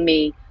asking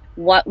me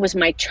what was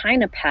my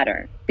china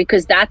pattern,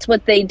 because that's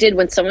what they did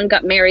when someone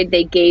got married.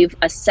 They gave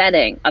a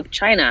setting of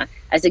china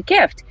as a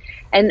gift.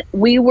 And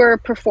we were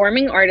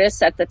performing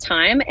artists at the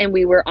time, and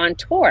we were on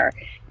tour.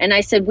 And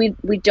I said,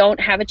 we don't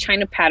have a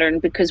china pattern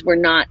because we're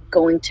not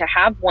going to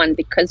have one,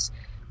 because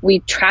we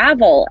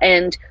travel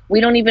and we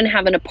don't even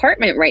have an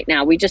apartment right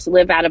now. We just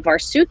live out of our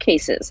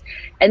suitcases.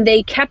 And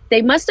they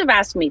must have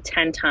asked me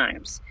 10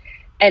 times.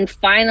 And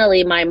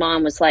finally, my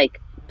mom was like,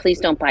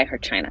 please don't buy her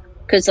china,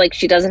 because like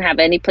she doesn't have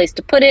any place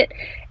to put it.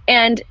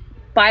 And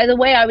by the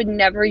way, I would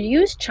never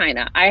use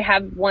china. I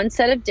have one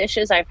set of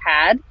dishes I've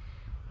had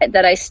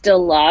that I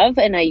still love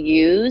and I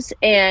use.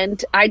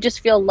 And I just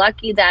feel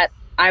lucky that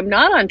I'm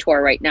not on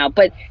tour right now.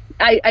 But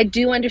I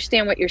do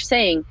understand what you're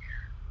saying.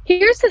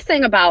 Here's the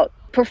thing about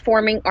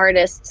performing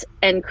artists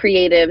and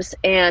creatives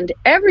and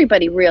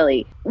everybody,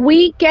 really.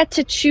 We get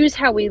to choose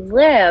how we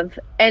live,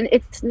 and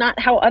it's not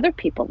how other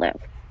people live.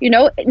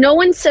 No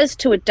one says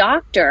to a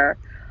doctor,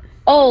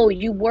 oh,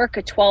 you work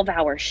a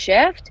 12-hour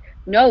shift?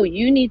 No,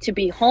 you need to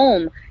be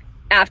home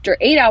after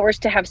 8 hours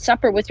to have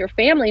supper with your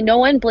family. No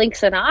one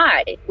blinks an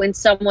eye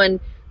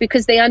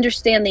because they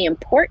understand the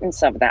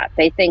importance of that.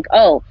 They think,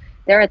 oh,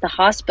 they're at the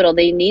hospital,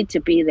 they need to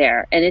be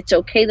there, and it's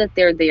okay that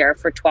they're there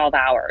for 12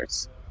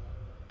 hours.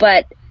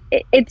 But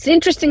it's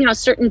interesting how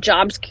certain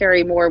jobs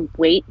carry more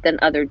weight than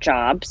other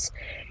jobs.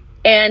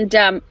 And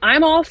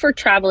I'm all for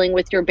traveling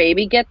with your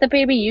baby. Get the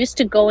baby used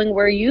to going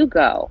where you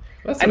go.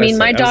 I mean,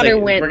 my daughter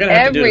went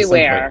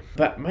everywhere.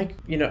 But Mike,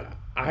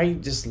 I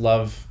just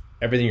love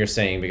everything you're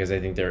saying, because I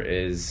think there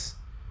is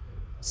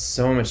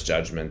so much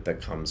judgment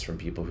that comes from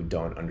people who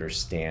don't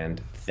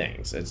understand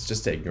things. It's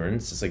just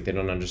ignorance. It's like they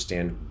don't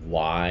understand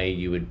why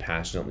you would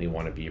passionately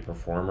want to be a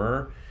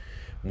performer.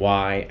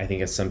 Why, I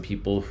think, as some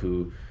people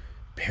who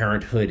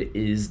parenthood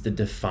is the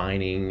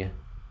defining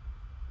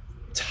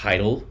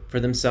title for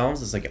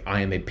themselves. It's like,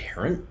 I am a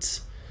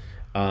parent.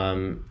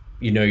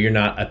 You're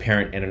not a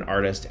parent and an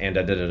artist and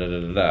da da da da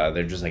da da.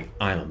 They're just like,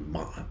 I'm a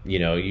mom.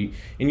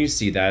 You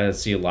see that. I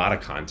see a lot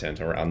of content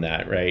around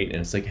that, right?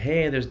 And it's like,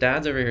 hey, there's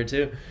dads over here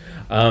too.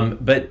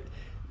 But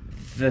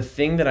the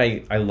thing that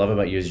I love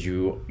about you is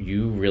you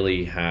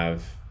really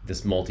have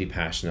this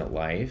multi-passionate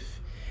life,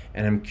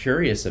 and I'm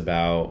curious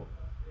about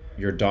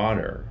your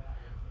daughter.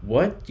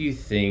 What do you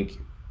think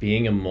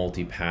being a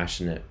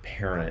multi-passionate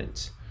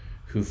parent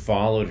who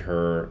followed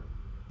her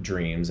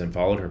dreams and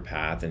followed her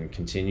path and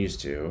continues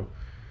to,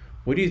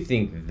 what do you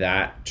think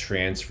that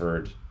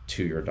transferred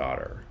to your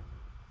daughter?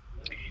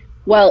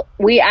 Well,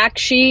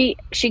 she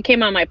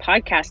came on my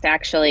podcast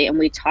actually, and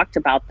we talked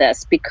about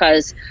this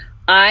because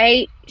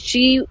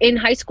in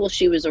high school,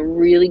 she was a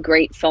really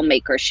great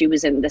filmmaker. She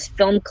was in this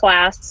film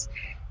class,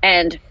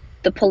 and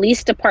the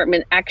police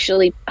department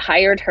actually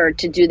hired her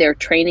to do their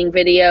training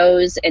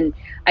videos. And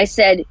I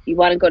said, you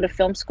want to go to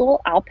film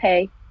school? I'll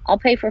pay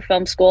for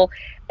film school.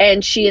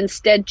 And she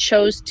instead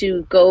chose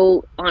to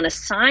go on a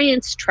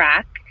science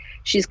track.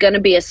 She's going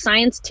to be a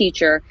science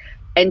teacher.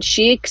 And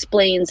she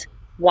explains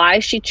why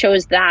she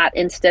chose that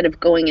instead of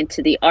going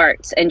into the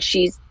arts. And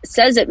she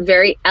says it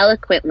very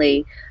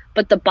eloquently.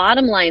 But the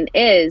bottom line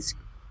is,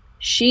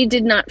 she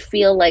did not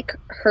feel like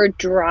her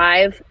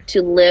drive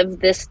to live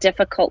this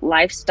difficult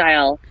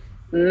lifestyle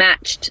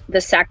matched the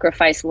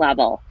sacrifice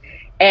level.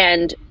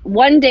 And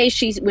one day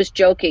she was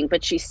joking,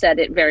 but she said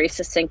it very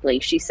succinctly.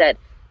 She said,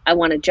 I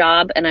want a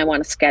job and I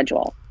want a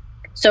schedule.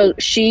 So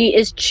she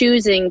is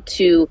choosing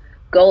to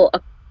go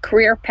a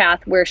career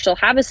path where she'll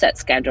have a set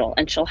schedule,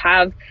 and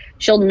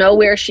she'll know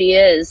where she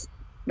is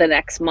the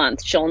next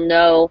month. She'll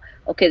know,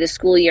 okay, the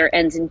school year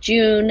ends in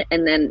June,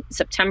 and then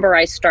September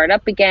I start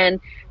up again.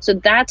 So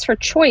that's her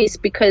choice,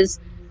 because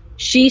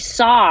she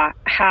saw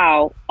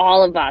how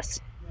all of us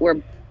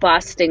were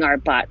busting our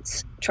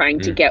butts trying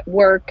to get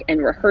work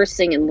and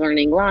rehearsing and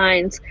learning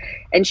lines.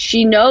 And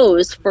she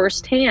knows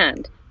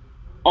firsthand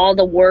all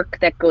the work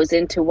that goes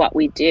into what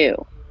we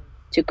do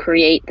to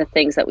create the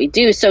things that we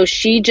do. So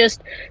she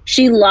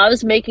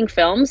loves making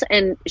films,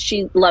 and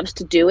she loves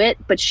to do it,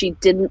 but she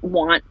didn't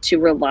want to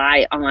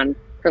rely on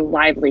her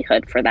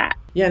livelihood for that.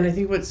 Yeah, and I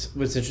think what's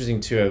interesting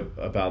too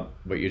about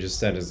what you just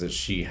said is that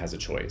she has a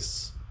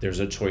choice. There's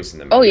a choice in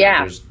the matter. Oh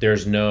yeah.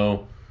 There's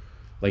no,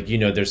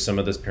 there's some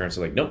of those parents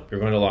are like, nope, you're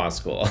going to law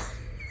school.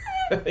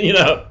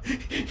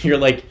 You're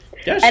like,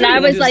 Yeah, And sure. You I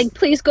want to was do this? like,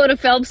 please go to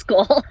film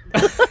school.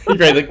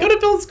 Right, like go to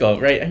film school.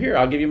 Right here,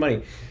 I'll give you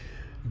money.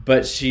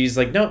 But she's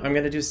like, no, I'm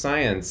going to do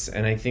science.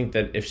 And I think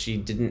that if she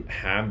didn't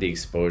have the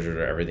exposure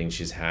to everything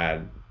she's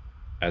had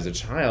as a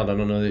child, I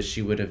don't know that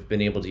she would have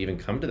been able to even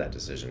come to that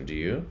decision. Do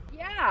you?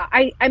 Yeah,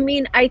 I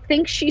mean, I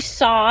think she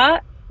saw,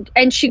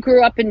 and she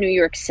grew up in New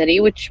York City,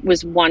 which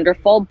was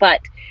wonderful,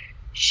 but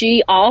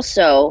she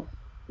also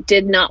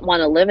did not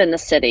want to live in the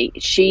city.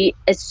 She,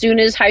 as soon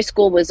as high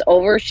school was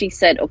over, she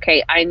said,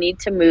 okay, I need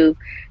to move.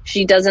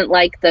 She doesn't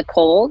like the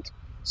cold,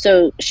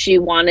 so she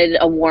wanted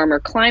a warmer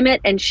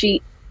climate. And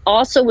she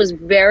also was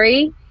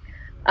very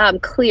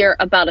clear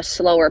about a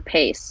slower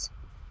pace.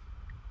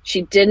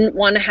 She didn't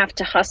want to have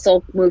to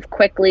hustle, move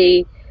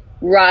quickly,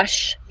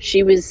 rush.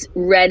 She was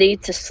ready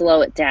to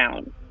slow it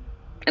down.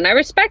 And I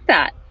respect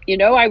that.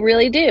 I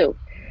really do.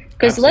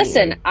 Because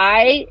listen,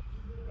 Absolutely.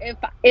 I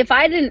if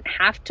I didn't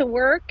have to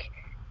work,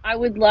 I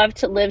would love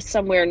to live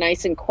somewhere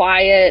nice and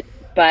quiet,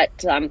 but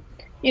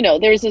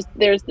there's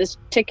this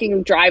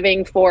ticking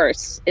driving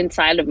force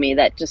inside of me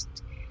that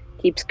just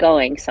keeps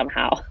going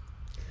somehow.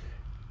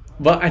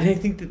 Well, and I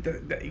think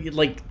that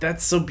like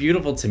that's so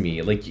beautiful to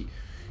me. Like,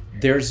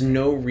 there's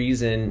no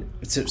reason.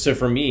 So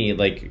for me,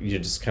 like you're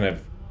just kind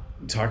of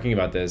talking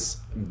about this,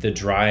 the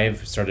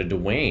drive started to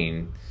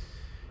wane.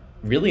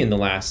 Really, in the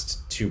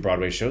last two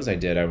Broadway shows I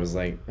did, I was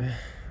like, I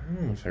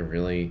don't know if I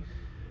really.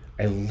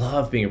 I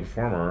love being a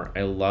performer.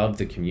 I love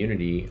the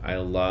community. I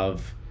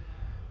love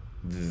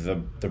the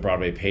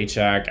Broadway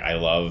paycheck. I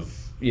love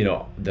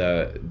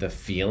the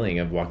feeling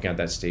of walking out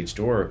that stage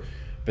door.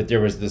 But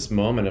there was this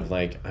moment of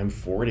like, I'm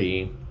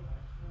 40.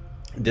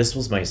 This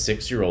was my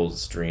 6 year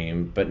old's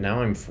dream, but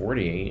now I'm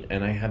 40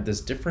 and I have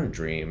this different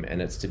dream,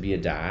 and it's to be a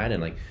dad.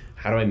 And like,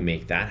 how do I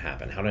make that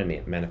happen? How do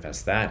I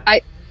manifest that?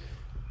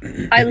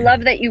 I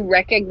love that you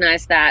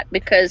recognize that,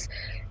 because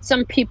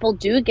some people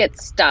do get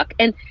stuck.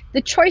 And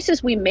the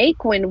choices we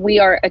make when we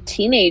are a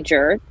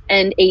teenager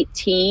and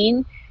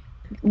 18,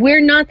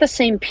 we're not the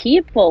same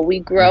people. We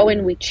grow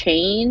and we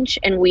change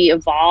and we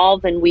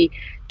evolve and we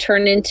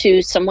turn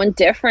into someone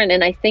different.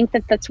 And I think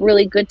that that's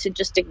really good to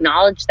just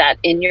acknowledge that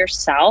in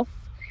yourself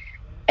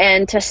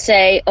and to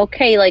say,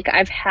 okay, like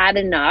I've had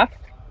enough.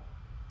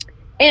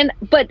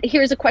 But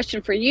here's a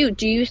question for you.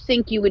 Do you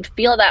think you would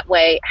feel that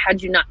way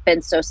had you not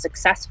been so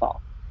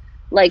successful?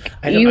 Like you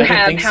I don't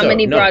have think so.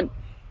 No,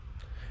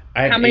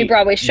 I have how many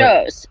Broadway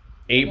shows?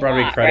 A eight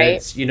Broadway lot, right?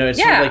 credits. It's sort of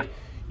Yeah. like,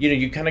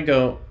 you kind of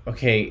go,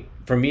 okay,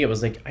 for me, it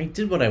was like, I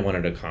did what I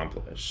wanted to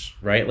accomplish,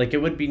 right? Like, it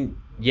would be,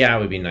 yeah, it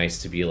would be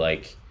nice to be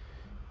like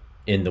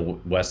in the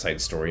West Side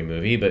Story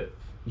movie, but,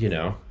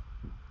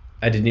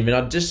 I didn't even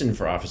audition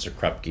for Officer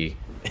Krupke.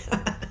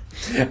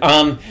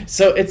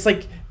 So it's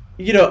like,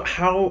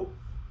 how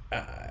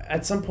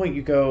at some point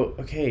you go,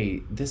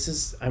 okay,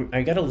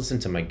 I got to listen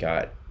to my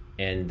gut.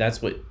 And that's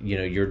what,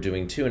 you're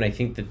doing too. And I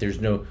think that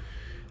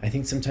I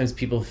think sometimes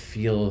people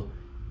feel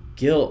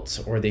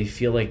guilt, or they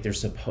feel like they're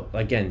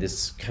again,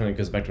 this kind of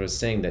goes back to what I was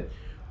saying, that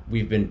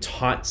we've been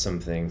taught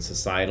something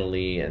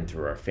societally and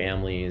through our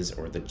families,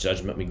 or the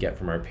judgment we get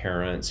from our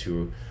parents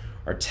who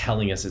are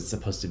telling us it's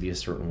supposed to be a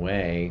certain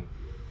way.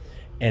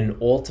 And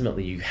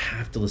ultimately, you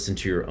have to listen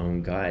to your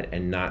own gut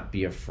and not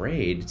be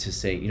afraid to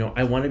say,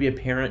 I want to be a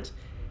parent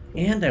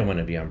and I want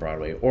to be on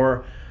Broadway.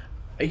 Or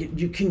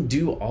you can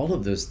do all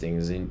of those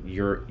things, and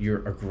you're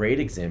a great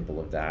example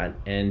of that.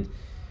 And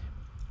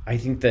I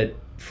think that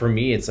for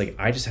me, it's like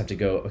I just have to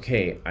go,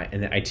 okay,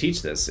 and I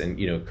teach this and,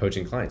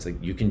 coaching clients,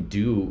 like you can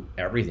do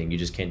everything. You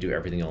just can't do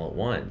everything all at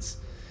once.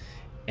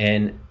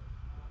 And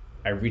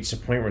I reached a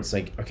point where it's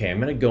like, okay, I'm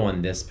going to go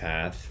on this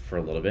path for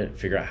a little bit,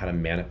 figure out how to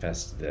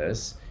manifest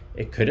this.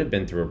 It could have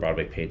been through a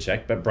Broadway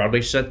paycheck, but Broadway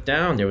shut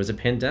down. There was a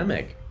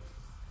pandemic.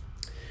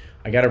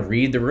 I got to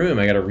read the room.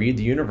 I got to read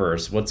the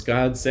universe. What's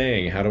God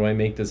saying? How do I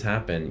make this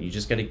happen? You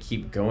just got to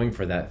keep going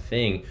for that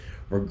thing,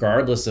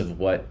 regardless of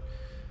what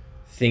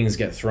things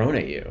get thrown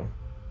at you,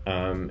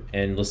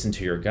 and listen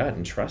to your gut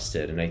and trust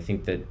it. And I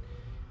think that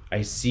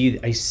I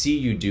see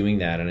you doing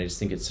that, and I just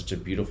think it's such a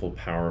beautiful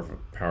power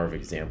of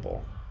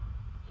example.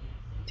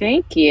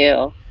 Thank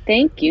you.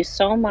 Thank you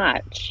so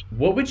much.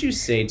 What would you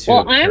say to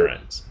Well, a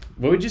parent?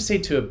 What would you say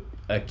to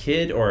a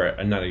kid, or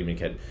not even a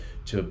kid,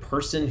 to a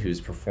person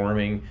who's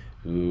performing,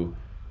 who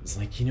is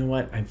like, you know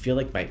what, I feel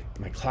like my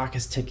clock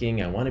is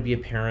ticking. I want to be a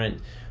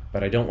parent,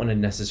 but I don't want to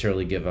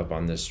necessarily give up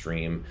on this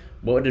dream.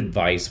 What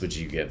advice would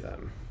you give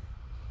them?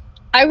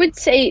 I would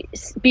say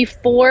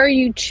before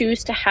you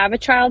choose to have a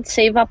child,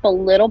 save up a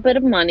little bit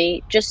of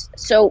money. Just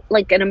so,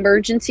 like, an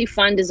emergency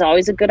fund is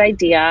always a good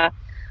idea.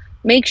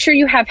 Make sure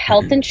you have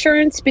health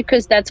insurance,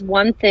 because that's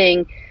one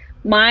thing.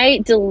 My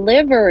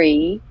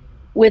delivery,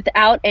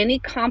 without any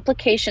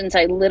complications,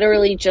 I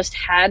literally just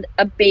had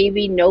a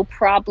baby, no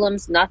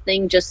problems,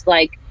 nothing, just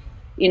like,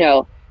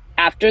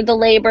 after the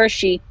labor,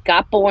 she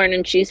got born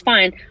and she's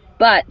fine.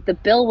 But the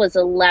bill was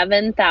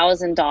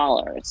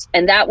 $11,000,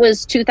 and that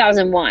was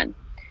 2001.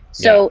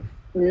 So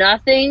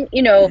nothing,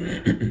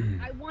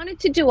 I wanted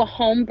to do a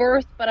home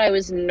birth, but I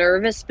was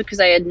nervous because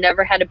I had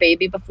never had a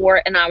baby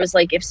before. And I was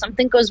like, if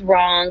something goes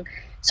wrong,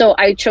 So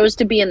I chose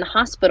to be in the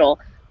hospital,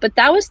 but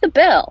that was the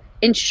bill.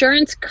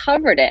 Insurance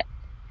covered it.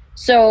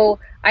 So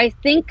I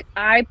think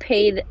I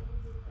paid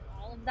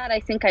all of that. I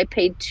think I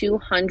paid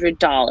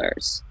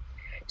 $200.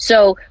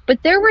 So,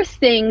 but there were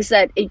things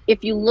that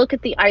if you look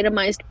at the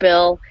itemized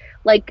bill,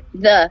 like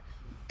the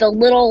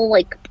little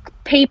like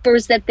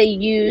papers that they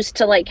use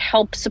to like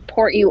help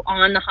support you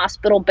on the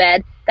hospital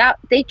bed, that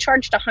they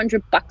charged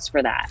 $100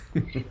 for that.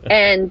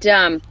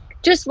 And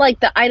just like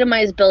the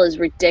itemized bill is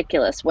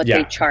ridiculous what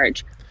they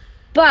charge.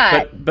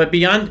 But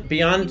beyond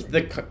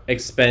the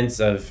expense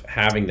of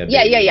having the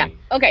baby, yeah.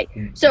 Okay,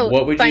 so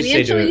what would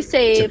you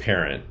say to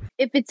parent?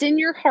 If it's in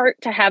your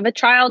heart to have a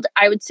child,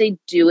 I would say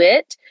do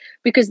it,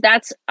 because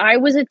I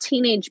was a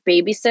teenage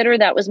babysitter.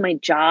 That was my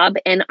job,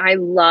 and I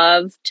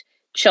loved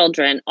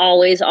children,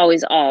 always,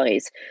 always,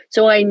 always.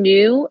 So I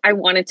knew I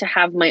wanted to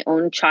have my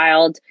own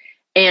child,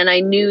 and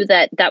I knew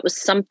that was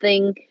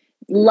something.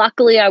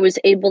 Luckily, I was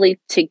able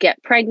to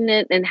get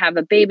pregnant and have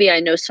a baby. I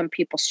know some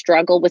people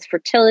struggle with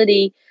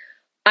fertility.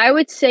 I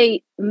would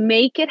say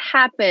make it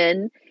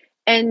happen,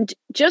 and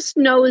just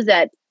know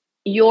that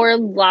your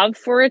love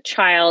for a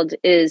child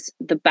is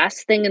the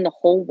best thing in the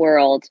whole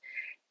world,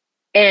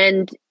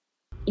 and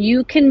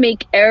you can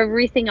make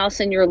everything else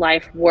in your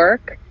life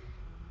work.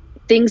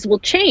 Things will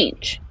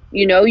change.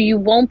 You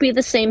won't be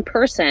the same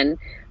person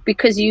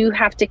because you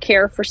have to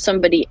care for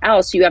somebody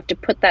else. You have to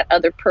put that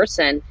other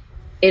person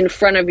in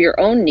front of your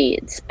own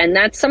needs. And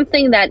that's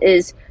something that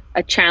is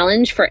a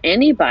challenge for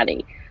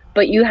anybody.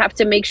 But you have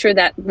to make sure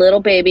that little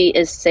baby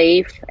is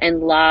safe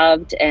and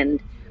loved and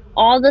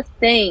all the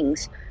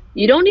things.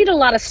 You don't need a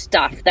lot of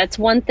stuff. That's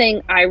one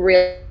thing I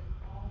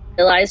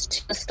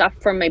realized, stuff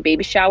from my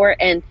baby shower.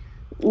 And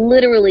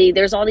literally,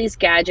 there's all these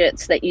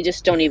gadgets that you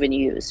just don't even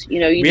use.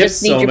 You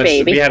just need your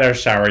baby. We had our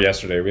shower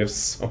yesterday. We have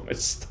so much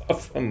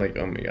stuff. I'm like,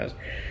 oh my gosh.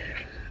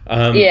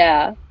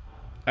 Yeah.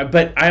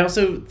 But I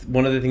also,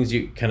 one of the things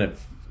you kind of,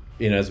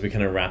 as we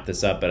kind of wrap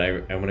this up, but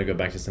I want to go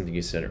back to something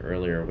you said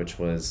earlier, which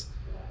was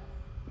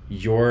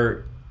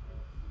your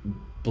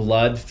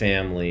blood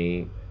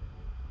family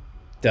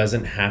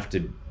doesn't have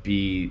to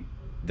be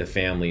the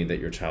family that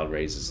your child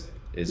raises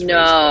is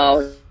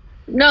no.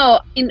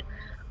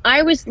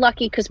 I was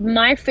lucky because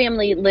my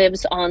family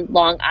lives on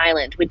Long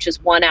Island, which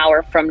is 1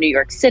 hour from New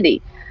York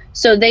City.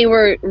 So they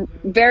were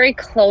very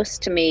close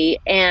to me,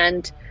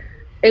 and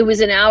it was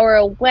an hour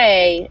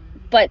away.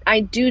 But I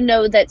do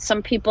know that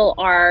some people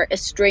are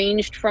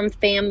estranged from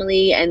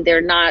family and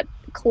they're not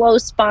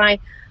close by.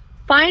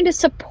 Find a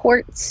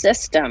support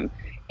system.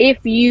 If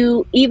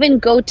you even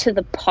go to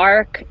the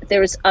park,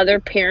 there's other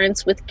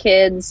parents with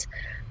kids.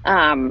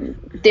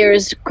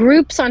 There's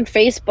groups on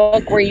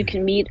Facebook where you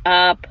can meet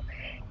up.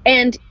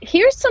 And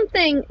here's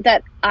something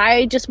that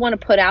I just want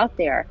to put out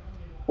there.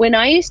 When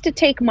I used to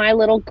take my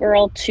little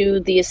girl to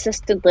the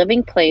assisted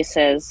living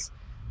places,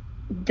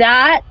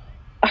 that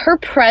her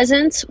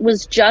presence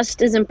was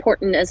just as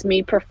important as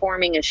me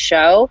performing a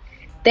show.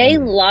 They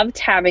loved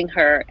having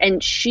her,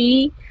 and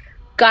she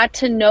got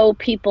to know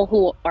people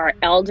who are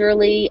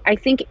elderly. I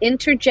think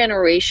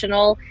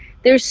intergenerational,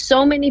 there's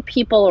so many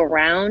people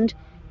around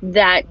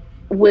that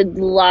would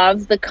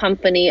love the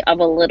company of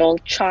a little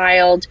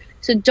child.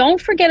 So don't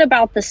forget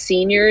about the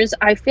seniors.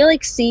 I feel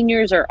like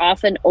seniors are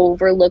often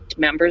overlooked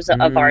members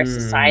of our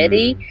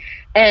society.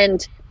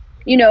 And,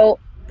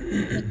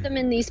 put them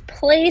in these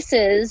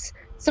places.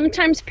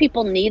 Sometimes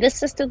people need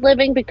assisted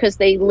living because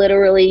they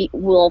literally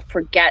will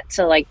forget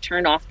to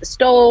turn off the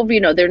stove.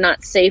 They're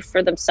not safe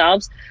for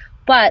themselves.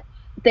 But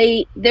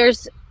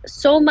there's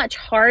so much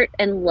heart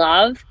and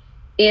love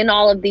in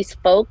all of these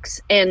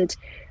folks. And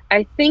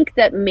I think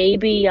that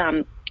maybe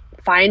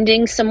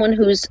finding someone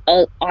who's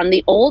on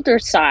the older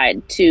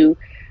side to,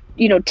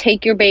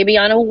 take your baby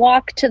on a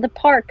walk to the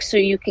park so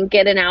you can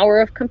get an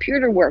hour of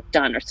computer work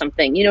done or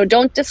something.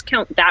 Don't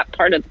discount that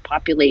part of the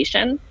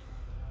population.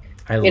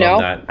 I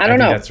love that. I don't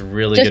know. That's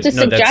really just good. A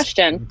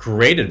suggestion. That's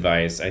great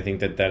advice. I think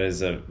that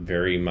is a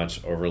very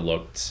much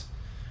overlooked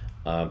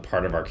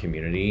part of our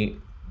community.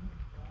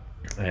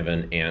 I have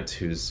an aunt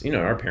who's,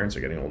 our parents are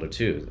getting older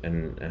too,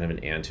 and I have an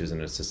aunt who's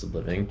in assisted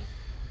living.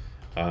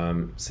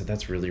 So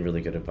that's really,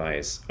 really good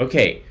advice.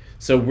 Okay,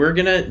 so we're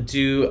gonna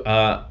do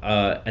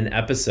an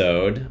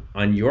episode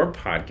on your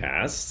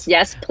podcast.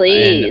 Yes,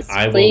 please. And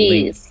I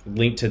will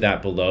link to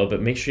that below.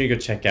 But make sure you go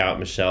check out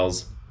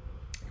Michelle's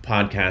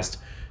podcast,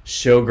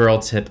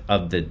 Showgirl Tip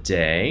of the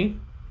Day.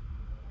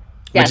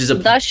 Yes, which is the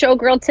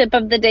Showgirl Tip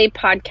of the Day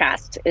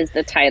podcast is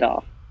the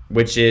title.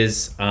 Which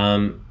is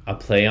a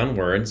play on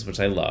words, which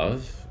I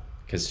love,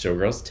 because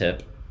Showgirl's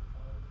tip,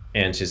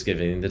 and she's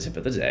giving the tip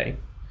of the day.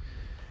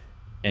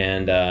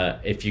 And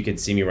if you could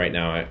see me right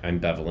now, I'm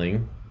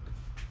beveling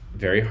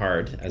very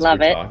hard as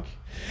we talk.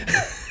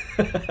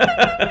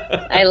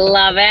 I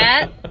love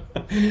it.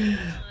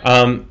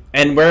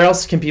 And where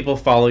else can people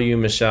follow you,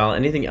 Michelle?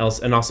 Anything else?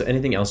 And also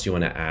anything else you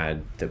want to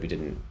add that we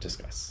didn't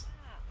discuss?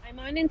 I'm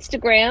on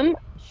Instagram,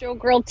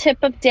 Showgirl Tip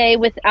of Day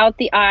without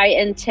the I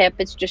in tip.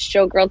 It's just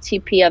Showgirl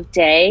TP of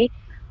Day.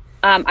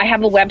 I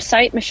have a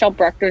website,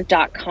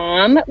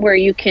 michellebruckner.com, where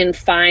you can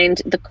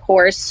find the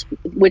course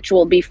which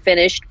will be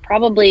finished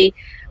probably,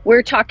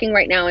 we're talking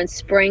right now in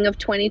spring of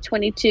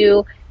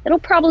 2022. It'll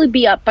probably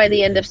be up by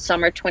the end of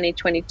summer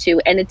 2022.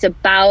 And it's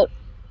about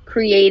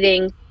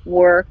creating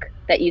work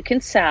that you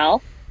can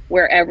sell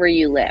wherever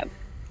you live.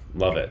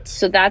 Love it.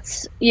 So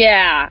that's,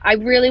 yeah, I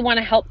really want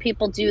to help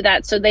people do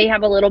that so they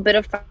have a little bit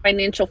of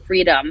financial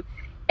freedom.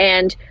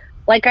 And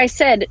like I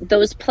said,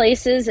 those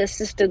places,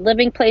 assisted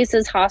living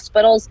places,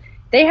 hospitals,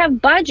 they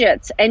have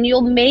budgets, and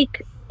you'll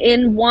make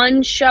in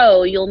one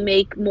show, you'll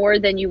make more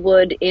than you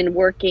would in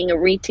working a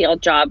retail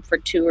job for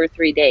 2 or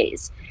 3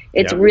 days.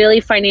 It's really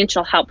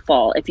financial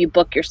helpful if you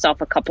book yourself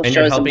a couple and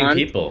shows a month. And you're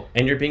helping people,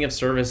 and you're being of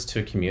service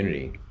to a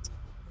community.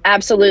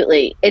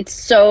 Absolutely. It's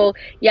so,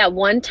 yeah,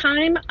 one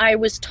time I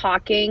was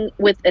talking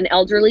with an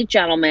elderly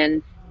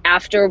gentleman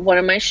after one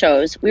of my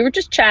shows. We were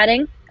just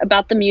chatting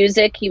about the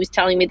music. He was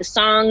telling me the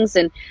songs,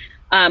 and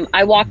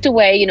I walked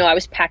away, you know, I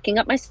was packing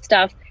up my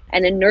stuff,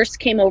 and a nurse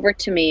came over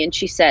to me and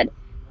she said,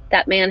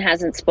 "That man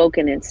hasn't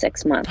spoken in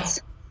 6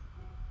 months."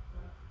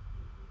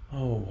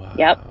 Oh, wow.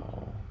 Yep.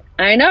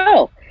 I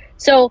know.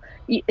 So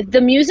the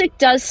music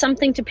does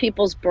something to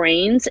people's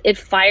brains. It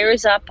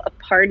fires up a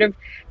part of,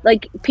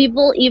 like,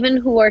 people even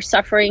who are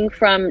suffering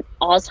from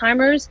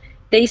Alzheimer's,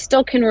 they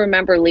still can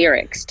remember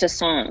lyrics to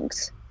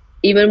songs.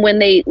 Even when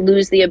they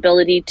lose the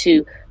ability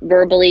to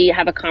verbally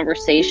have a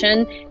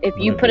conversation, if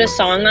you put a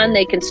song on,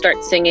 they can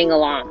start singing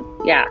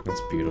along. Yeah.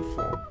 That's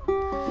beautiful.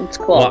 It's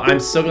cool. Well,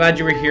 I'm so glad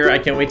you were here. I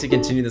can't wait to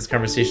continue this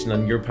conversation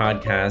on your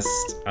podcast.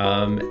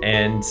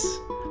 And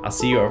I'll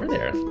see you over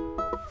there.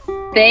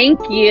 Thank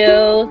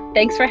you.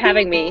 Thanks for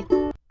having me.